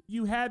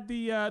 had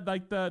the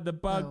like the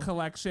bug Oh.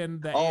 collection,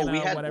 the Oh, Anna, we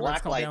had whatever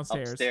it's called blacklight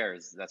downstairs.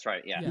 upstairs. That's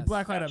right. Yeah. Yes.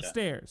 Blacklight Gotcha.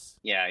 upstairs.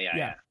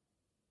 Yeah.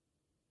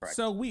 Correct.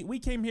 So we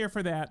came here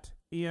for that,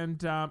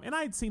 and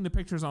I had seen the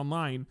pictures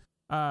online.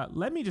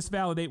 Let me just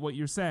validate what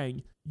you're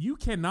saying. You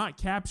cannot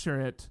capture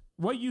it.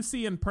 What you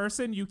see in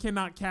person, you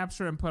cannot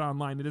capture and put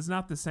online. It is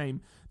not the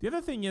same. The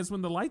other thing is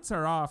when the lights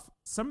are off,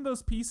 some of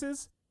those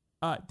pieces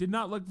did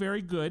not look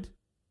very good,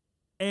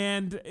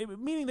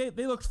 meaning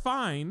they looked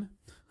fine.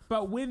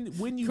 But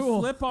when you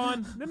Cool. flip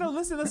on, no,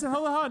 listen,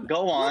 hold on.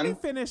 Go Let me on.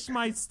 finish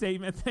my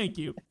statement. Thank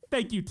you,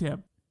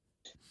 Tim.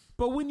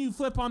 But when you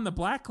flip on the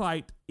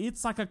blacklight,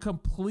 it's like a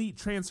complete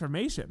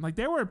transformation. Like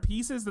there were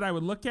pieces that I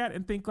would look at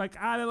and think like,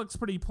 that looks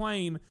pretty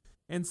plain.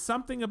 And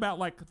something about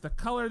like the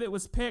color that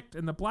was picked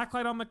and the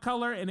blacklight on the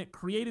color, and it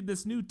created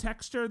this new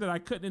texture that I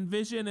couldn't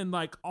envision. And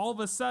like all of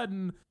a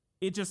sudden,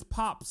 it just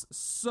pops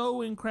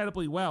so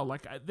incredibly well.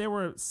 Like there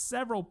were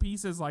several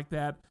pieces like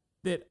that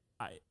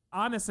I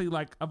honestly,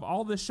 like of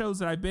all the shows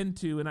that I've been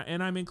to,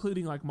 and I'm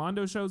including like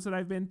Mondo shows that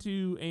I've been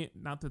to, and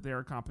not that they're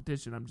a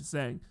competition, I'm just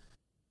saying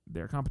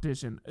they're a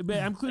competition. But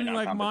I'm including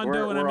like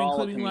Mondo, and I'm we're all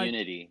a including like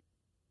community.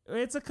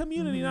 it's a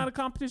community, not a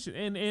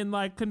competition, and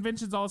like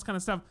conventions, all this kind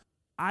of stuff.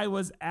 I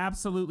was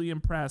absolutely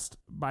impressed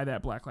by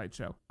that blacklight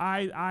show.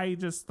 I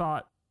just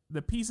thought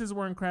the pieces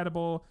were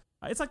incredible.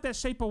 It's like that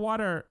Shape of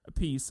Water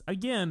piece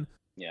again.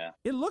 Yeah.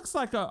 It looks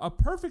like a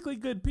perfectly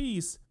good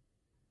piece.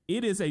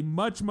 It is a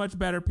much, much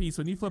better piece.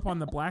 When you flip on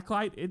the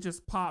blacklight, it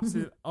just pops.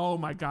 Oh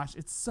my gosh,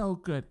 it's so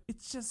good.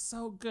 It's just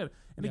so good.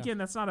 And Yeah. again,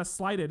 that's not a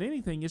slight at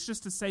anything. It's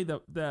just to say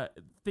the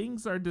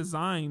things are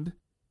designed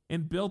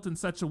and built in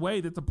such a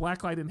way that the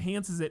blacklight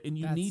enhances it, and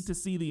you That's- need to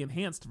see the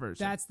enhanced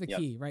version. That's the Yep.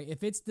 key, right?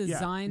 If it's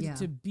designed Yeah.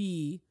 to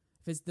be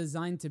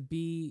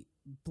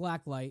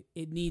blacklight,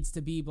 it needs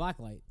to be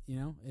blacklight. You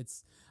know,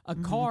 it's a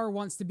car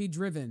wants to be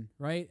driven,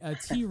 right? A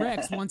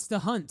T-Rex wants to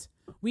hunt.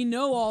 We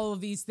know all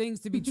of these things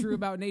to be true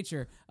about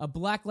nature. A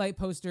blacklight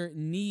poster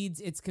needs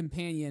its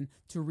companion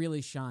to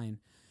really shine.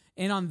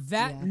 And on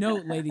that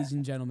note, ladies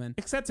and gentlemen,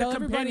 Except the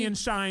companion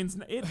shines,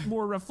 it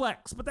more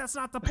reflects, but that's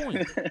not the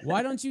point.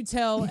 Why don't you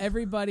tell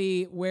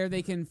everybody where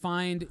they can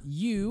find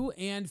you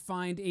and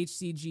find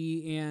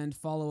HCG and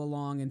follow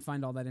along and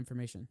find all that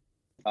information?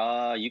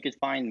 You could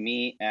find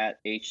me at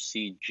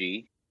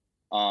HCG.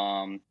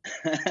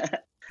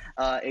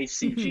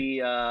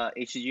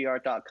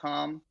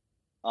 HCGart.com.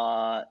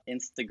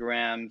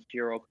 Instagram,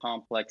 Hero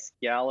Complex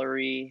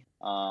Gallery.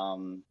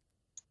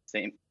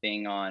 Same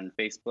thing on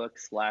Facebook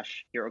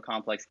 / Hero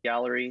Complex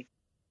Gallery.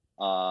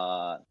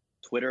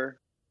 Twitter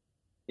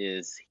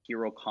is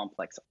Hero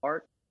Complex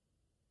Art.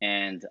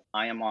 And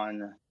I am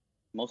on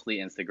mostly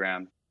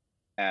Instagram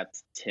at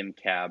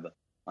TimCab_.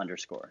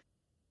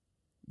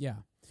 Yeah.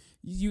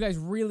 You guys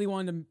really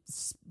wanted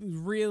to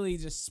really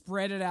just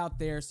spread it out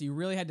there, so you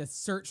really had to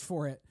search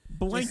for it.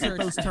 Blanket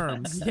those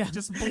terms. Yeah.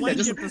 Just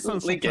blanket the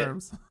social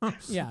terms.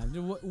 Yeah.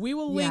 We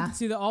will link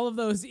to all of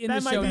those in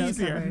that the show might be notes.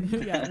 easier.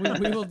 Yeah,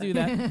 we will do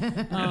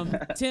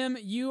that. Tim,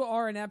 you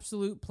are an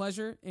absolute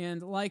pleasure.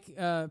 And like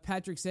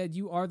Patrick said,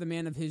 you are the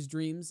man of his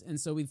dreams. And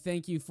so we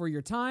thank you for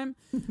your time.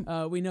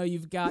 We know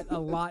you've got a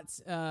lot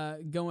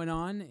going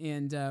on,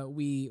 and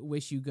we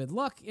wish you good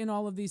luck in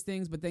all of these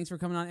things. But thanks for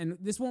coming on. And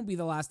this won't be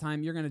the last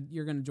time you're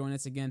gonna join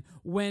us again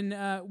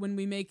when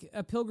we make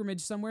a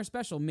pilgrimage somewhere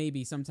special,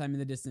 maybe sometime in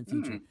the distant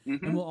future.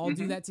 And we'll all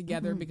do that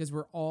together because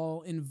we're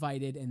all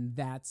invited, and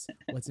that's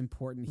what's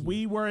important here.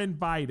 We were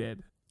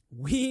invited.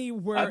 We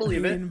were I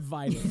believe it.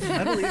 invited.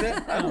 I believe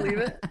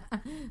it.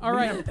 All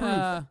right,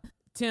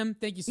 Tim,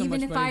 thank you so much,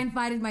 Even if buddy. I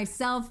invited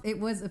myself, it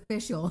was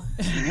official.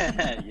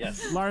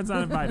 Yes. Lauren's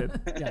not invited.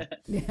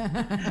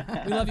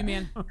 Yeah. We love you,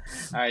 man. All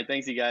right.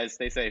 Thanks, you guys.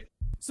 Stay safe.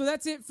 So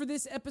that's it for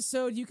this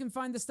episode. You can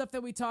find the stuff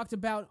that we talked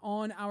about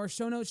on our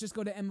show notes. Just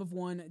go to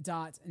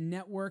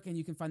mof1.network and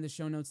you can find the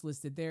show notes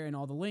listed there and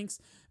all the links.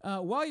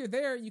 While you're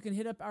there, you can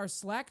hit up our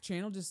Slack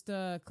channel. Just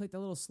click the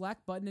little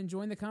Slack button and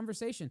join the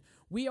conversation.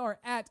 We are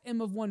at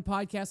mof1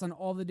 Podcast on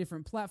all the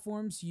different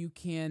platforms. You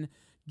can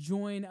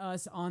join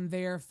us on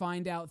there,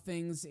 find out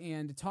things,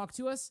 and talk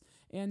to us.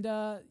 And,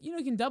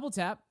 you can double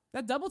tap.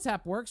 That double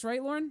tap works,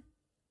 right, Lauren?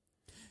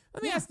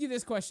 Let me ask you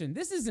this question.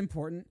 This is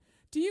important.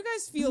 Do you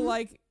guys feel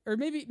like, or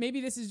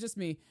maybe this is just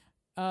me,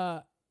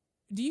 do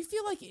you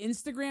feel like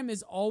Instagram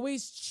is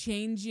always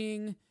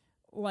changing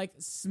like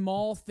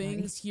small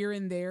things here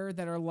and there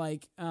that are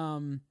like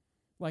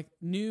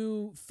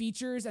new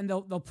features, and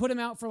they'll put them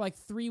out for like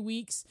 3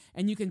 weeks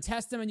and you can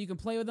test them and you can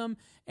play with them,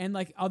 and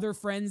like other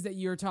friends that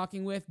you're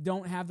talking with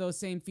don't have those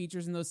same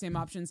features and those same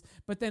options,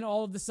 but then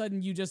all of a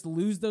sudden you just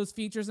lose those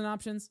features and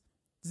options?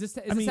 Is this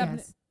happening?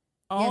 Yes.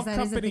 All Yes, that is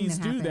a thing companies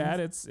that do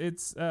happens. that.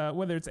 It's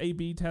whether it's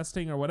A/B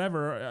testing or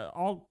whatever.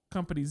 All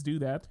companies do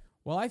that.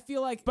 Well, I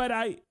feel like But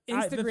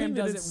Instagram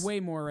does it way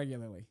more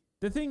regularly.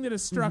 The thing that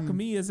has struck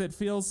me is it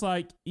feels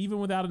like even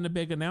without a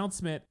big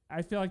announcement,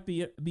 I feel like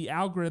the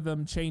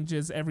algorithm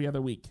changes every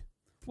other week.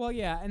 Well,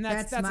 yeah, and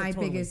that's my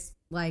biggest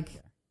I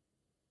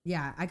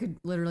could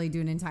literally do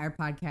an entire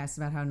podcast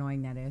about how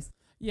annoying that is.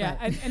 Yeah,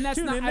 But- and that's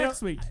Tune not in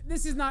next week.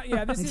 This is not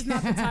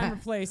the time or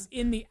place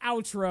in the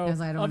outro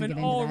Because I don't of wanna an get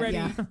into that, already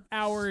yeah.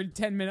 hour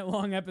 10-minute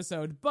long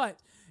episode. But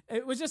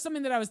it was just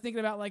something that I was thinking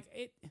about. Like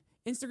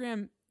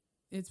Instagram,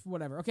 it's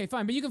whatever. Okay,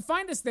 fine, but you can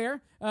find us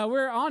there.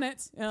 We're on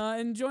it,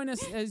 and join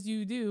us as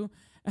you do.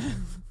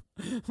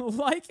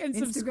 Like and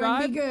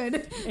subscribe. Instagram be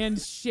good.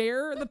 And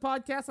share the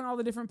podcast on all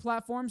the different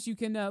platforms. You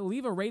can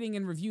leave a rating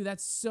and review.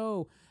 That's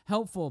so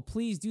helpful.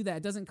 Please do that.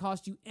 It doesn't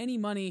cost you any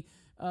money,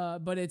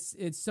 but it's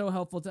so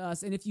helpful to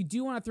us. And if you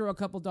do want to throw a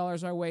couple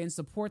dollars our way and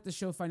support the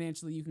show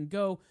financially, you can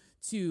go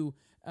to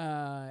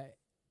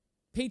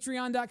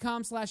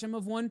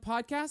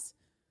patreon.com/mof1podcast.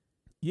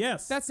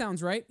 Yes. That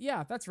sounds right.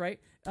 Yeah, that's right.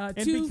 And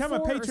 $2, become a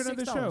 $4, or patron of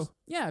the $6. show.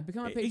 Yeah,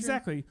 become a patron.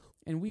 Exactly.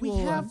 And we We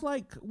will have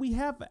we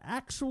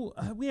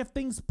have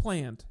things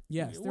planned.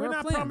 Yes, there we're are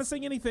not plans.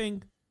 promising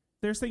anything.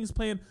 There's things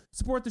planned.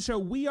 Support the show.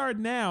 We are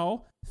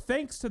now,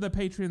 thanks to the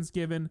patrons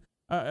given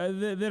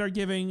that are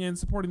giving and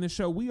supporting the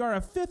show, we are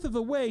a fifth of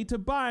the way to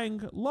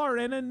buying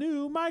Lauren a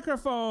new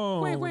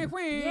microphone. Wah, wah, wah.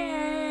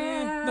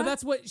 Yeah. No,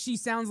 that's what she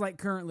sounds like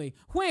currently.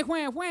 Wah,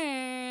 wah, wah.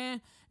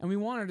 And we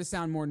want her to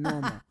sound more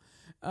normal.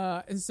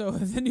 And so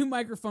the new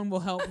microphone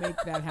will help make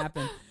that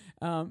happen.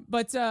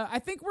 But I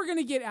think we're going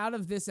to get out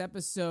of this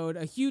episode.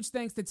 A huge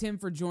thanks to Tim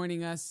for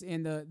joining us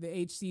and the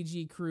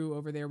HCG crew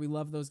over there. We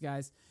love those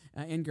guys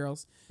and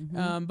girls.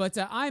 But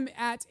I'm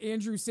at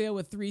Andrew Sale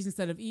with 3s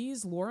instead of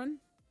E's. Lauren?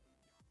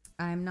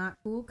 I'm Not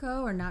Cool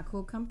Co. or Not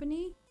Cool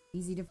Company.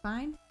 Easy to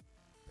find.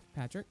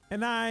 Patrick?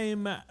 And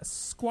I'm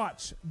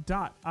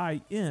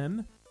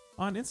squatch.in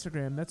on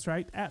Instagram. That's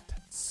right, at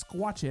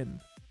squatchin.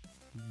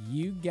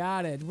 You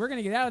got it. We're going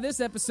to get out of this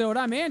episode.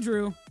 I'm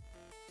Andrew.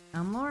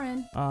 I'm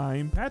Lauren.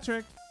 I'm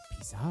Patrick.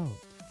 Peace out.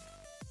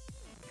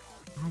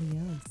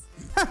 Adios.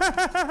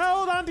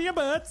 Hold on to your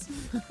butts.